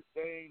through this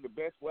thing the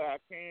best way I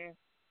can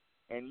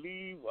and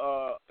leave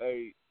a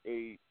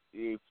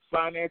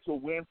financial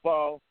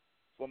windfall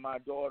for my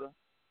daughter.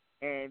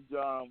 And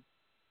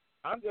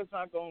I'm just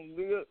not going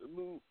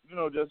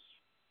to just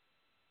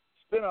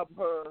spin up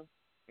her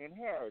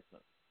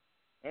inheritance.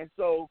 And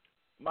so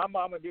my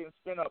mama didn't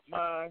spin up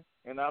mine,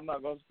 and I'm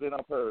not going to spin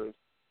up hers.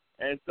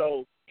 And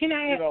so,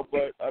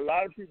 but a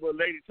lot of people, a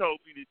lady told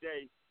me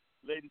today,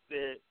 lady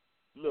said,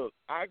 look,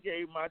 I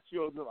gave my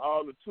children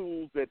all the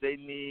tools that they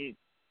need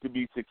to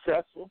be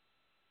successful.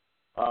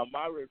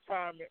 My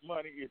retirement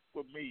money is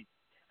for me.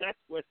 That's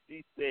what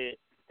she said.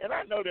 And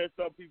I know that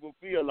some people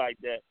feel like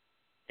that.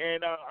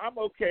 And I'm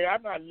okay.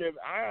 I'm not living.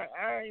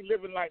 I ain't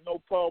living like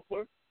no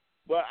pauper,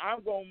 but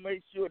I'm gonna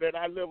make sure that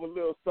I live a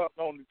little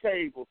something on the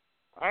table.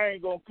 I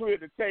ain't gonna clear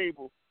the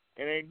table,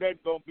 and ain't nothing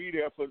gonna be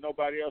there for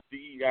nobody else to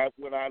eat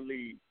when I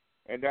leave.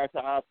 And that's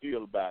how I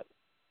feel about it.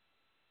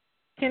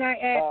 Can I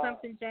add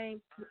something,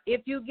 James?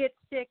 If you get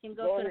sick and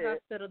go to the ahead.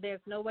 hospital,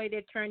 there's no way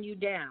they turn you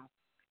down.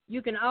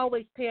 You can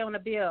always pay on a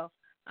bill.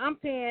 I'm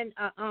paying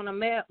on a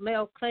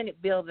male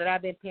clinic bill that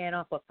I've been paying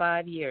on for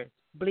 5 years.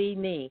 Believe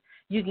me,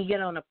 you can get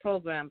on a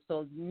program,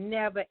 so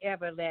never,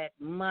 ever let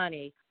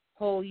money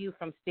hold you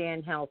from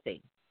staying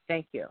healthy.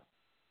 Thank you.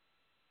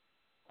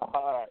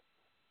 All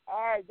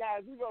right,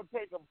 guys, we're going to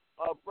take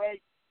a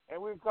break,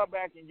 and we'll come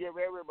back and give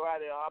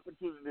everybody an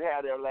opportunity to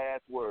have their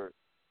last word.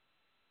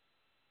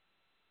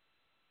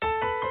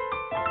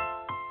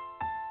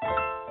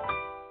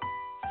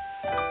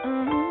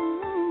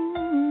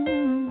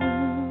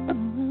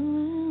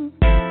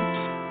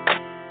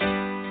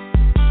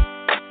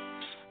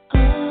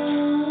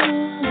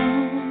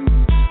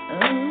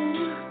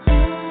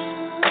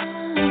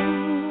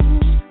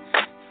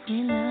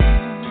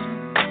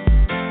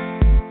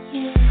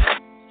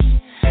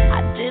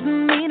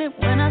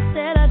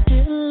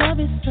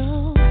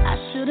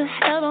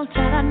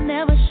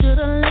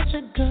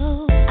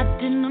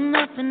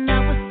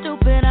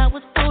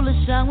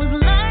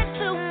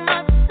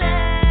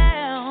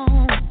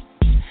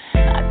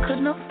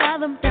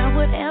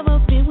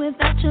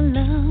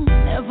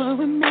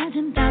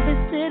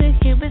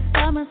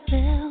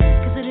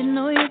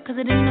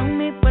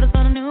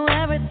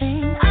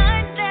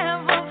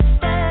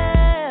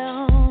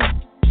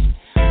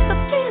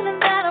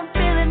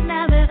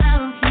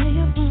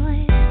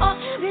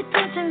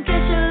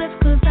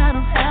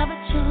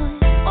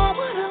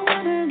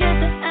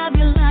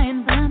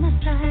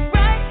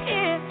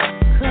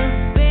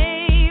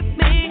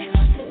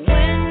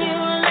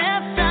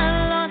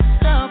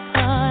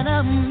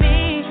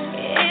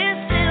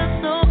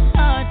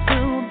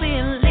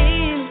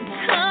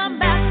 Come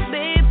back,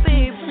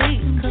 baby,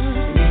 please. 'Cause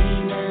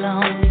leave me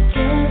alone.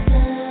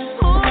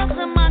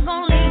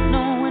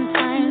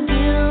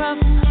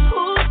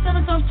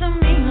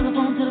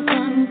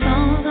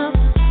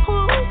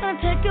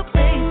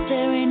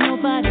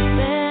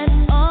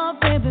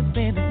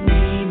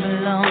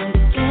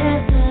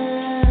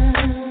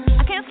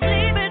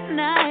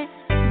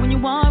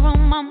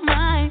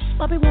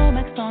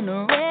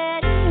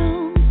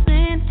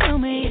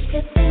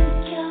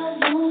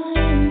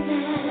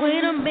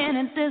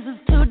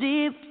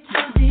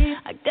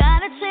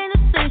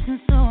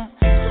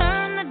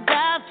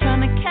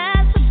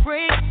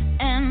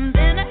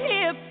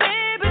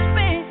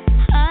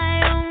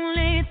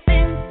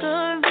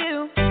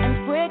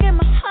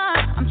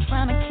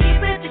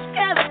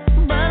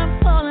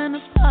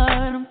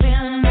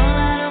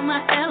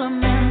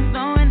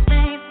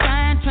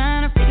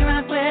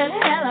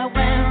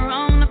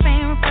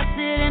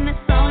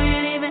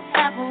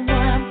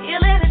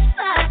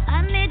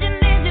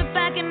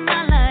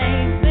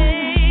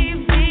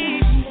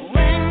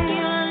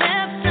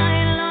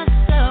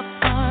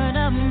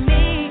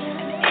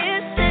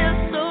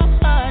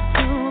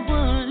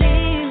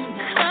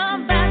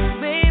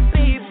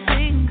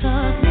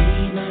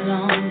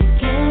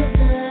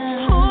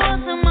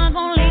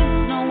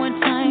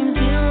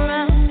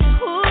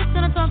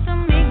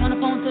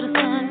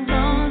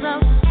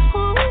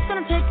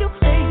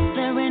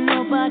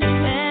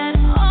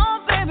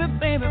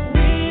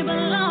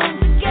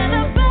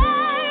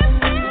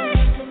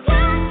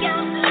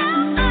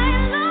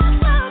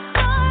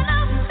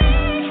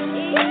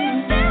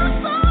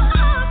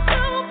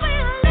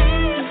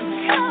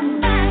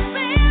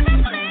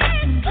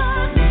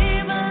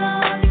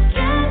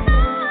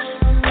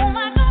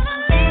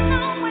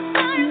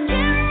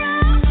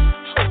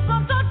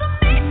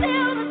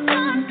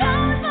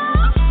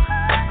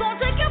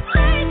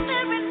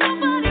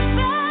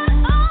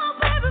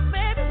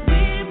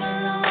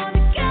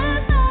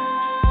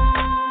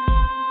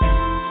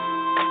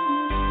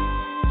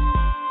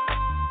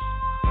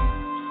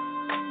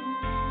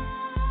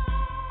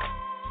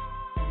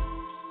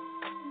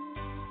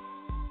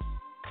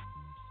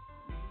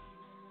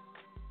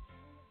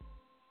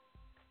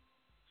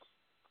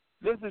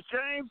 This is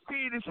James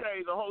T.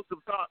 DeShay, the host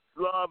of Thoughts,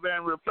 Love,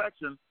 and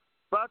Reflection,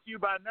 brought to you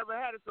by Never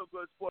Had It So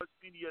Good Sports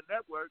Media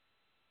Network.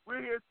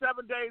 We're here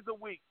 7 days a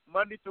week,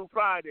 Monday through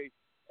Friday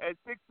at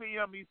 6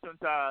 p.m. Eastern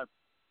Time,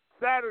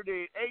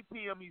 Saturday at 8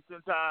 p.m.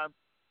 Eastern Time,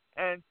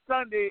 and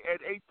Sunday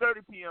at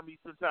 8:30 p.m.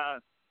 Eastern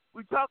Time.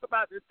 We talk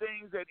about the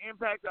things that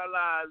impact our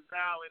lives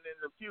now and in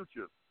the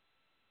future.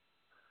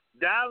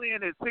 Dial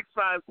in at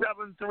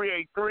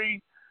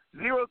 657-383-0309.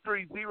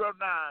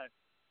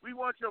 We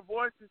want your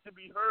voices to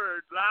be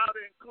heard loud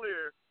and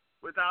clear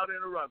without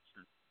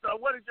interruption. So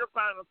what is your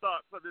final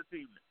thought for this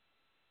evening?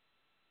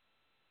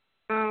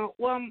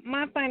 Well,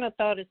 my final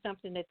thought is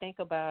something to think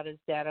about is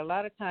that a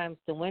lot of times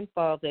the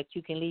windfall that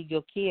you can leave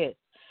your kids,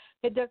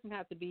 it doesn't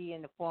have to be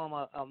in the form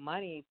of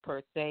money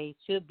per se. It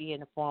should be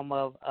in the form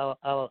of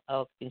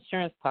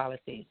insurance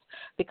policies,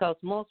 because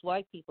most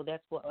white people,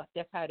 that's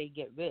how they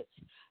get rich.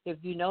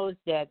 If you notice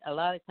that a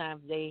lot of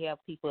times they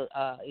have people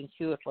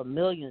insured for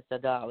millions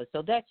of dollars,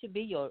 so that should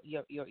be your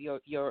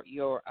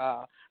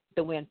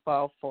the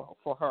windfall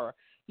for her.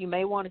 You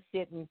may want to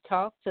sit and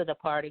talk to the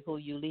party who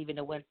you leaving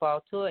the windfall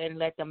to, and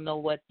let them know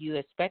what you're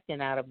expecting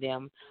out of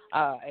them,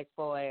 as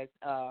far as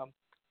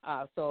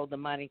so the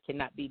money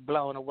cannot be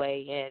blown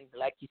away. And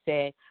like you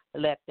said,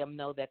 let them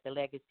know that the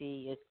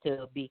legacy is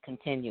to be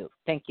continued.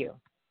 Thank you.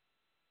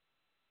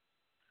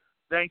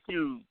 Thank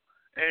you.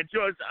 And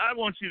George, I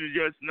want you to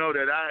just know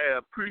that I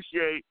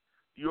appreciate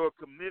your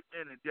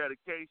commitment and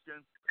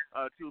dedication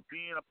to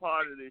being a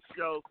part of this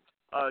show.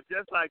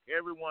 Just like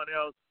everyone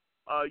else,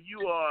 you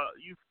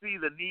see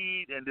the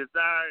need and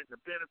desire and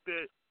the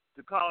benefit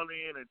to call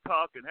in and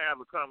talk and have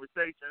a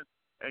conversation.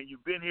 And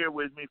you've been here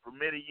with me for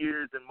many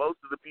years, and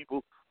most of the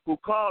people who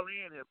call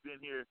in have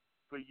been here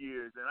for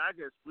years. And I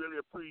just really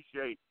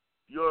appreciate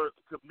your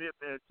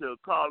commitment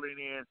to calling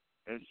in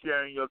and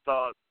sharing your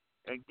thoughts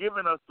and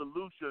giving us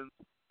solutions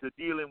to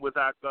dealing with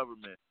our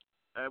government.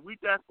 And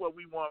that's what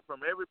we want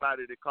from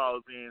everybody that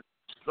calls in.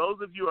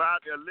 Those of you who are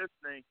out there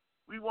listening,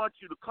 we want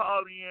you to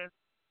call in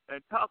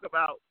and talk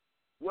about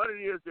what it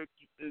is that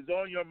is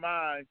on your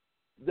mind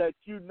that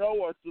you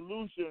know are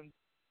solutions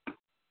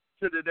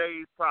to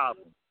today's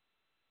problems.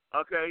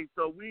 Okay,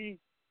 so we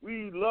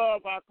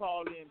love our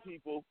call-in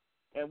people,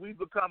 and we've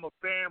become a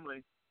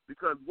family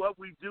because what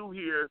we do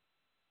here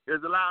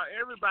is allow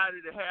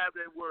everybody to have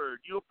their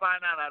word. You'll find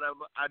out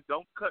I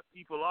don't cut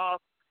people off.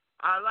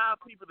 I allow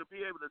people to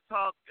be able to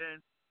talk and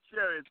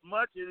share as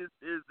much as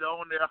is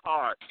on their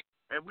heart.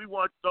 And we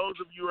want those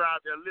of you who are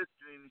out there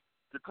listening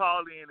to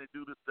call in and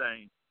do the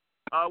same.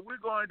 We're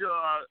going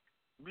to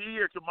be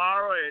here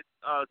tomorrow at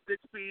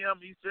 6 p.m.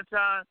 Eastern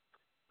Time.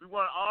 We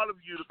want all of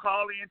you to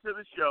call into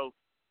the show,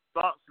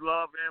 Thoughts,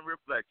 Love, and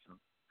Reflection.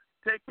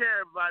 Take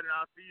care, everybody, and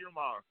I'll see you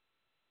tomorrow.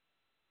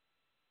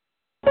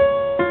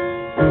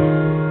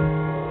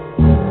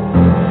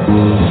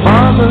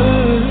 Father,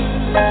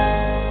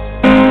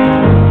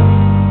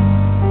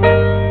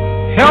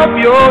 help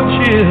your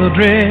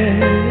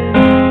children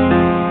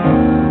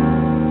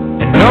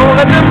and don't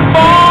let them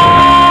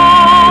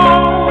fall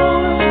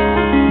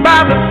by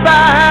the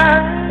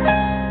side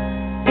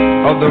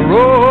of the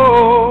road.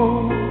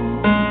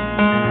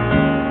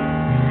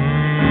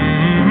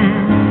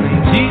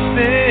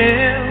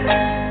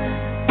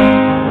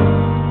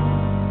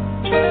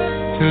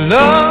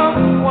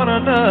 Love one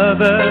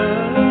another,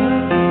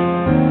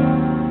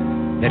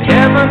 that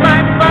heaven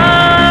might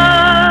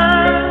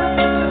find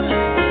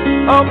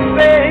a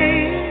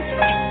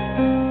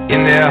place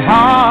in their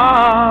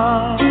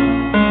hearts.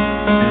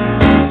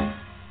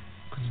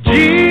 'Cause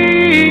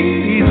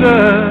Jesus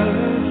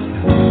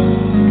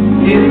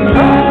is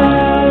love.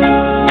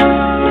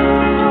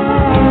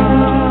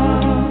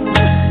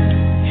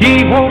 He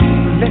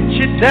won't let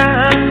you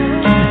down,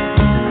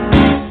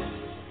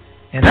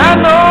 and I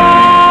know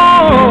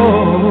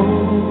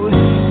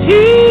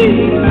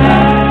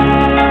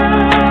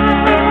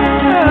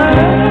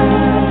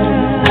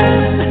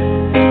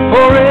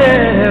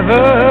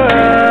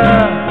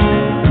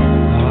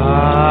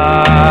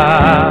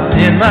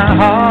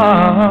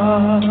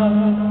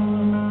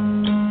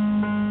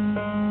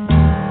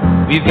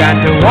we've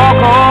got to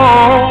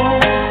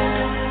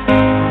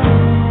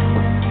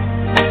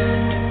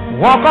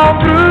walk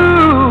on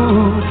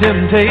through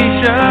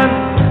temptation,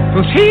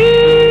 'cause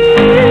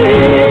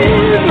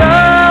His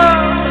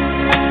love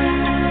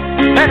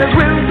and His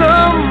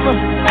wisdom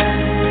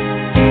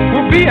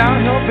will be our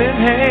helping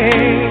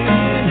hand.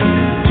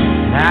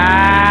 I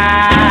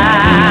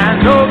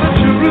know the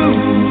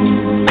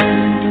truth,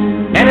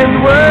 and His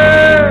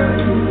word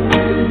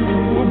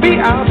will be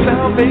our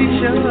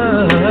salvation.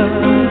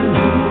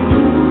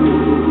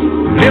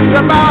 Lift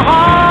up our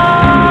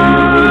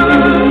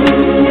hearts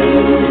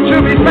to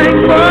be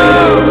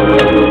thankful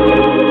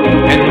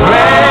and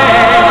glad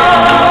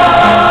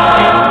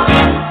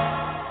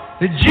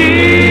that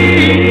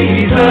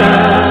Jesus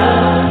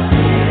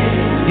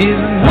is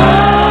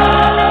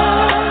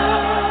love.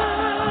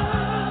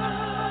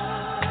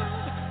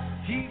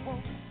 He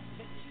won't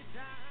let you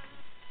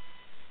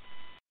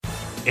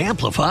down.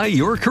 Amplify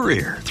your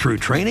career through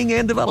training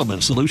and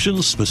development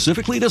solutions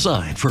specifically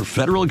designed for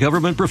federal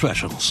government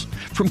professionals.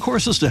 From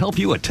courses to help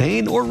you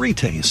attain or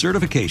retain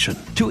certification,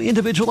 to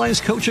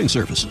individualized coaching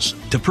services,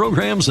 to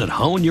programs that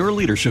hone your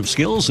leadership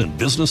skills and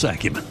business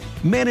acumen,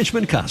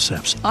 Management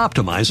Concepts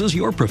optimizes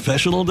your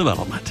professional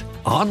development.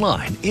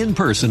 Online, in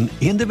person,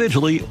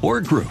 individually, or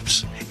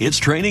groups, it's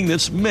training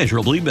that's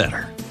measurably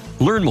better.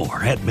 Learn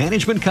more at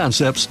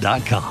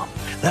managementconcepts.com.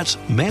 That's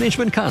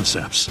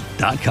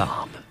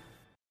managementconcepts.com.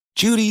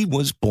 Judy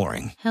was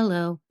boring.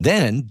 Hello.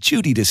 Then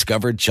Judy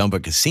discovered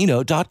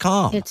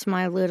ChumbaCasino.com. It's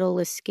my little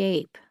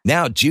escape.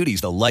 Now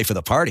Judy's the life of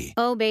the party.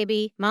 Oh,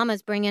 baby,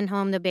 mama's bringing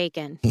home the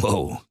bacon.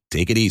 Whoa,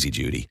 take it easy,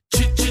 Judy.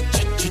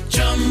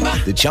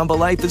 The Chumba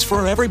life is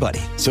for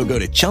everybody. So go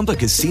to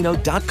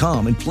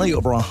ChumbaCasino.com and play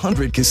over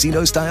 100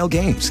 casino-style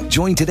games.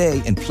 Join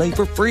today and play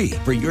for free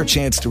for your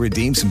chance to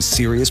redeem some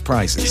serious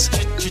prizes.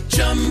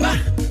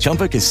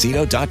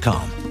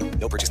 ChumbaCasino.com.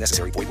 No purchase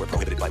necessary. Void where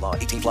prohibited by law.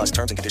 18+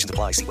 terms and conditions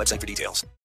apply. See website for details.